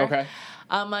sure. Okay.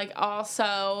 Like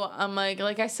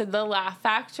I said, the Laugh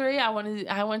Factory. I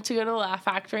went to go to the Laugh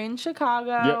Factory in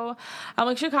Chicago.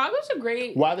 Yep. Chicago's a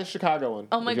great. Why the Chicago one?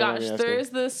 Oh my gosh, there's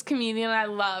this comedian I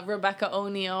love, Rebecca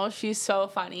O'Neill. She's so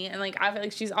funny, and like I feel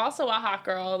like she's also a hot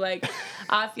girl. Like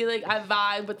I feel like I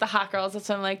vibe with the hot girls. That's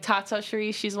why I'm like Tata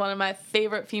Shari. She's one of my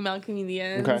favorite female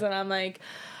comedians, and I'm like.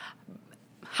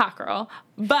 Hot girl.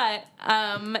 But,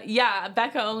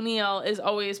 Becca O'Neill is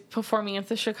always performing at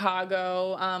the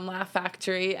Chicago Laugh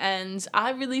Factory, and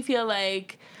I really feel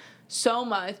like so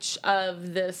much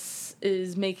of this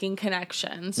is making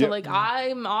connections. So, like,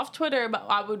 I'm off Twitter, but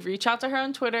I would reach out to her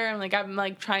on Twitter, and, like, I'm,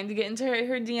 like, trying to get into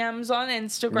her DMs on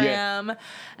Instagram,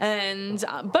 and,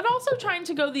 but also trying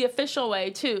to go the official way,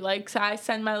 too. Like, so I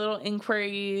send my little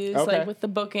inquiries, like, with the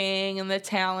booking and the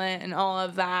talent and all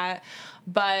of that.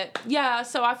 But yeah,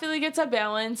 so I feel like it's a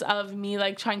balance of me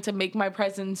like trying to make my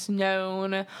presence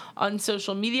known on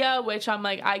social media, which I'm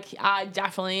like, I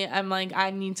definitely am like,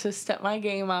 I need to step my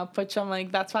game up, which I'm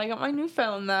like, that's why I got my new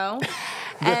phone though.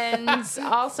 And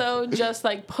also just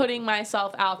like putting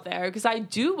myself out there because I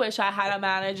do wish I had a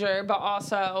manager, but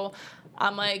also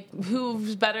I'm like,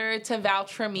 who's better to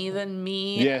vouch for me than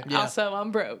me? Yeah. Also, I'm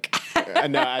broke.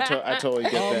 No, I totally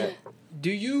get that.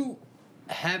 Do you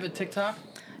have a TikTok?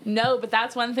 No, but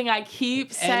that's one thing I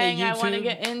keep saying I want to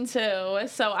get into.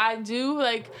 So I do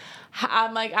like,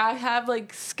 I'm like, I have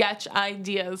like sketch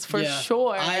ideas for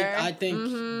sure. I think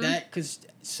that because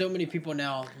so many people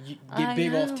now get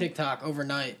big off TikTok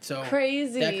overnight. So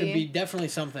crazy. That could be definitely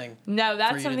something. No,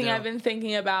 that's something I've been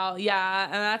thinking about. Yeah.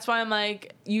 And that's why I'm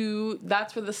like,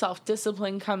 that's where the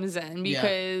self-discipline comes in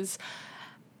because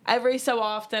every so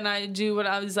often I do what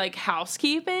I was like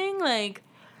housekeeping, like,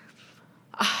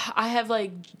 I have,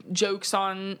 like, jokes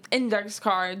on index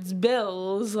cards,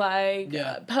 bills, like,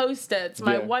 Post-its,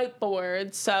 my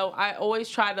whiteboard. So I always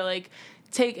try to, like,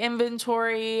 take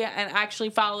inventory and actually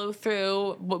follow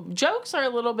through. Jokes are a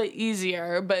little bit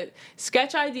easier, but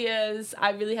sketch ideas,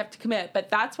 I really have to commit. But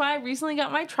that's why I recently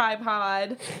got my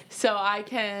tripod, so I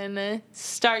can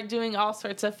start doing all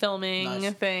sorts of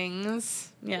filming things.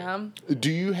 Yeah. Do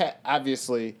you have,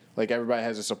 obviously, like everybody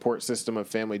has a support system of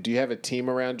family. Do you have a team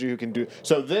around you who can do,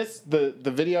 so the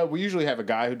video, we usually have a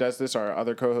guy who does this, our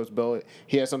other co-host, Bill,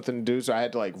 he has something to do, so I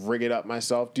had to like rig it up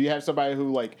myself. Do you have somebody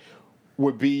who like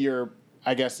would be your,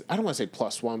 I guess, I don't want to say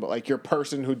plus one, but like your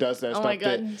person who does that stuff. Oh my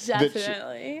God,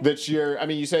 definitely. That's your, I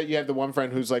mean, you said you have the one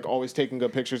friend who's like always taking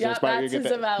good pictures and inspiring you to get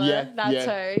that. Isabella. That's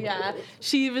her, yeah.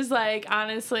 She was like,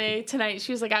 honestly, tonight,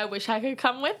 she was like, I wish I could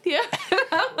come with you.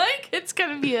 I'm like, it's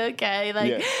going to be okay.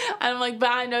 Like, I'm like,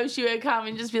 but I know she would come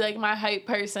and just be like my hype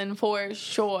person for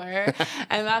sure.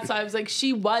 And that's why I was like,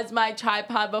 she was my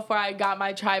tripod before I got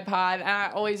my tripod. And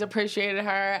I always appreciated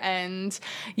her. And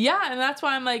yeah, and that's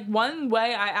why I'm like, one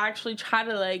way I actually try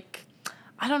to like,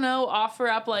 I don't know, offer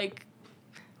up like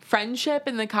friendship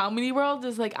in the comedy world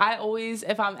is like I always,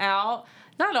 if I'm out,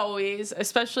 not always,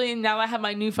 especially now that I have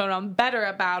my new phone, I'm better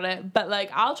about it, but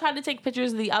like I'll try to take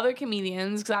pictures of the other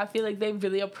comedians because I feel like they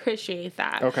really appreciate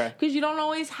that. Okay. Because you don't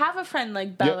always have a friend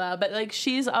like Bella, but like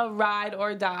she's a ride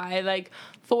or die, like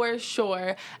for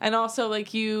sure. And also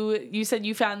like you said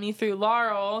you found me through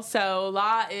Laurel, so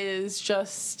La is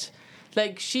just...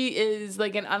 like, she is,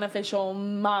 like, an unofficial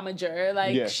momager.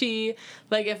 Like, she,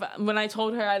 like, when I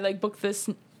told her I, like, booked this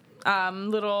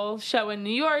little show in New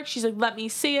York. She's like, let me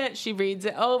see it. She reads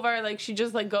it over. Like, she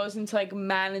just, like, goes into, like,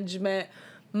 management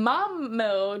mom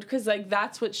mode because, like,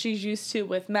 that's what she's used to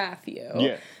with Matthew.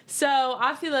 Yeah. So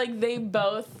I feel like they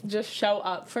both just show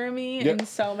up for me in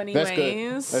so many ways.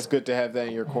 Good. That's good to have that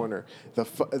in your corner.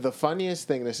 The funniest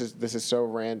thing, this is so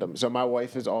random. So my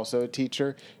wife is also a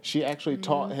teacher. She actually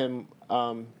taught him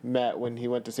Matt when he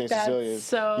went to St. Cecilia's.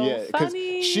 So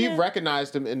funny. She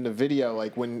recognized him in the video,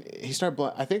 like when he started.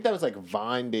 I think that was like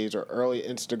Vine days or early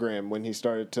Instagram when he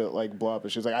started to like blow up.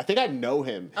 And she was like, "I think I know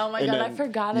him." Oh my god, I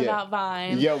forgot about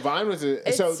Vine. Yeah, Vine was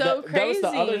it's so crazy. That was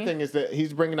the other thing is that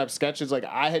he's bringing up sketches. Like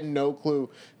I had no clue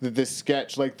that this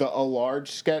sketch, like a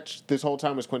large sketch, this whole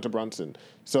time was Quinta Brunson.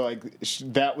 So like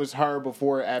that was her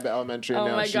before Abbott Elementary. Oh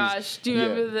now my gosh! Do you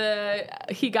remember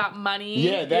the He Got Money?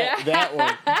 Yeah, that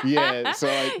one. Yeah, so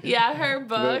like her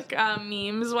book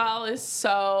Memes Well is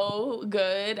so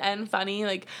good and funny.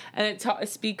 Like, and it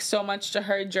speaks so much to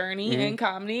her journey in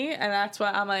comedy, and that's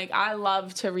what I'm like. I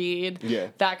love to read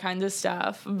that kind of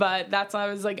stuff. But that's when I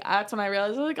was like, that's when I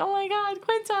realized I was like, oh my god,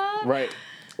 Quinta.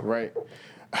 Right.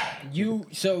 You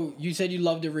said you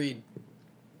love to read.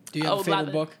 Do you have a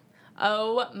favorite book?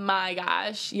 Oh my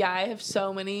gosh. Yeah, I have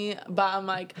so many, but I'm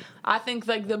like, I think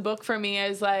like the book for me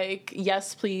is like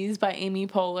Yes Please by Amy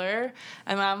Poehler.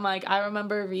 And I'm like, I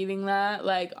remember reading that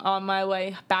like on my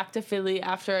way back to Philly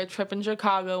after a trip in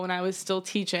Chicago when I was still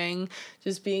teaching,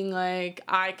 just being like,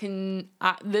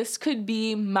 this could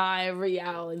be my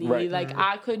reality. Right. Like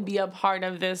I could be a part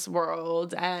of this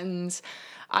world. And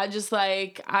I just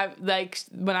when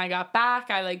I got back,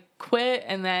 I quit,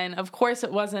 and then of course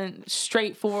it wasn't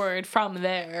straightforward from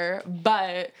there,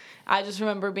 but I just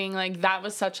remember being like, that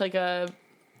was such like a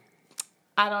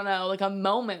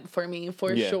moment for me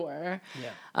for sure. Yeah.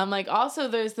 I'm like, also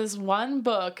there's this one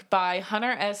book by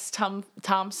Hunter S.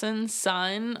 Thompson's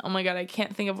son. Oh my god, I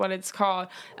can't think of what it's called.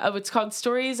 It's called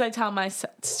Stories I Tell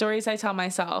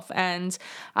Myself, and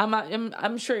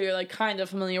I'm sure you're like kind of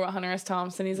familiar with Hunter S.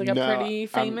 Thompson. He's like a pretty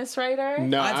famous writer.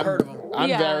 No, I've heard of him. I'm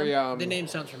very the name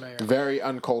sounds familiar. Very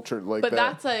uncultured like but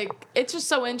that. But that's it's just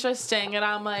so interesting, and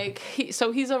I'm like, he's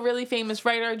a really famous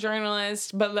writer,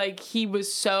 journalist, but like he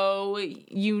was so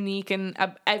unique in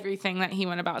everything that he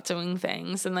went about doing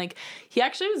things. And he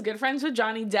actually was good friends with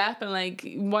Johnny Depp, and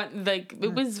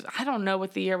it was, I don't know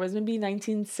what the year was, maybe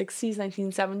 1960s,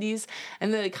 1970s,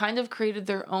 and they kind of created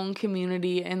their own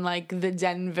community in the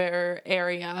Denver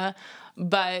area.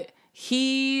 But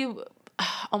he,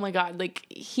 oh my god,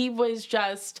 he was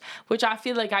just, which I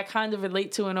feel like I kind of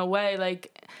relate to in a way,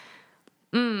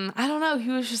 I don't know. He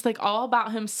was just all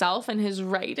about himself and his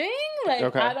writing.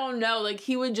 Okay. I don't know.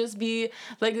 He would just be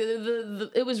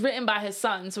it was written by his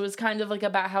son, so it was kind of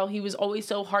about how he was always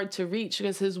so hard to reach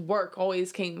because his work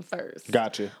always came first.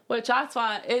 Gotcha. Which that's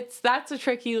why that's a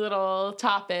tricky little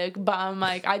topic, but I'm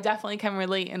I definitely can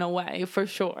relate in a way for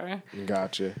sure.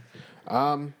 Gotcha.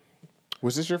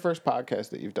 Was this your first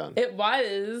podcast that you've done? It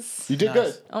was. You did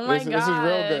good. Oh my god. This is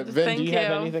real good. Vin, Thank do you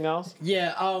have anything else?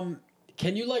 Yeah.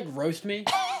 Can you roast me?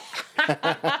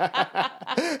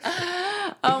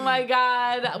 Oh my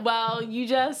god. Well, you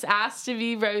just asked to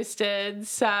be roasted,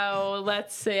 so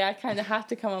let's see. I kind of have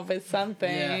to come up with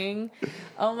something. Yeah.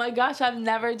 Oh my gosh, I've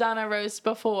never done a roast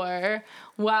before.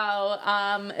 Well,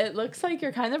 it looks like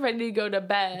you're kind of ready to go to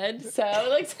bed, so it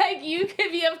looks like you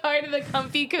could be a part of the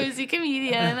Comfy Cozy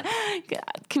Comedian.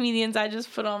 God, comedians I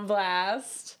just put on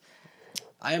blast.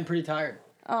 I am pretty tired.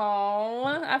 Oh,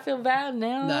 I feel bad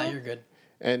now. Nah, you're good.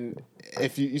 And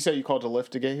if you said you called a Lyft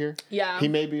to get here, yeah, he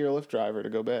may be your Lyft driver to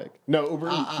go back. No, Uber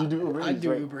Eats. You do Uber Eats. I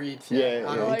do right? Uber Eats. Yeah.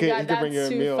 Oh my god, that's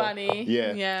too funny.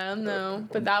 Yeah. Yeah, no,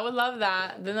 but I would love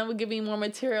that. Then that would give me more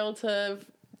material to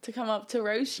come up to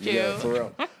roast you. Yeah, for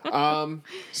real.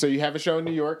 So you have a show in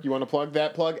New York. You want to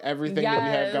plug everything that you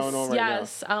have going on right now?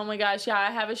 Yes. Oh my gosh. Yeah, I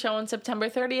have a show on September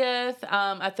 30th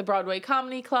at the Broadway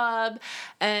Comedy Club,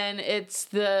 and it's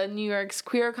the New York's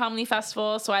Queer Comedy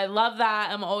Festival. So I love that.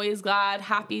 I'm always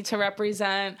happy to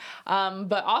represent.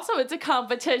 But also it's a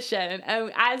competition,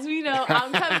 and as we know,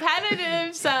 I'm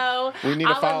competitive. So we need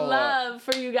to follow up. I would love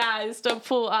for you guys to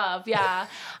pull up. Yeah.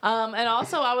 And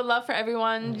also I would love for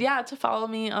everyone, to follow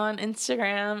me on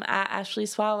Instagram at Ashley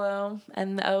Swallow,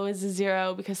 and the O is a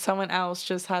 0 because someone else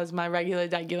just has my regular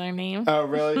name. Oh,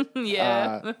 really?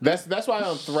 Yeah. That's why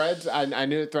on Threads, I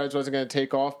knew that Threads wasn't going to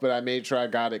take off, but I made sure I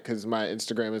got it because my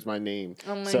Instagram is my name.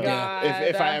 Oh my god!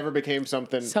 If I ever became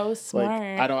something so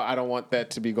smart, I don't want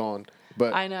that to be gone.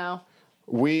 But I know.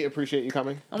 We appreciate you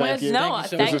coming. Oh Thank you. No,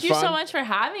 thank you fun. so much for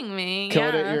having me.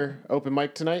 Killed it your open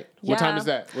mic tonight? What time is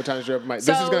that? What time is your open mic?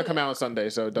 So, this is going to come out on Sunday,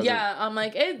 so it doesn't... Yeah, I'm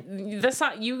like,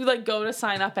 you like go to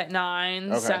sign up at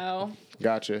 9, okay. so...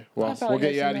 Gotcha. Well, we'll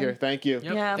get you out of here. Thank you.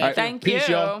 Yep. Yeah, right. thank Peace,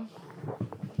 you. y'all.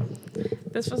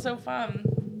 This was so fun.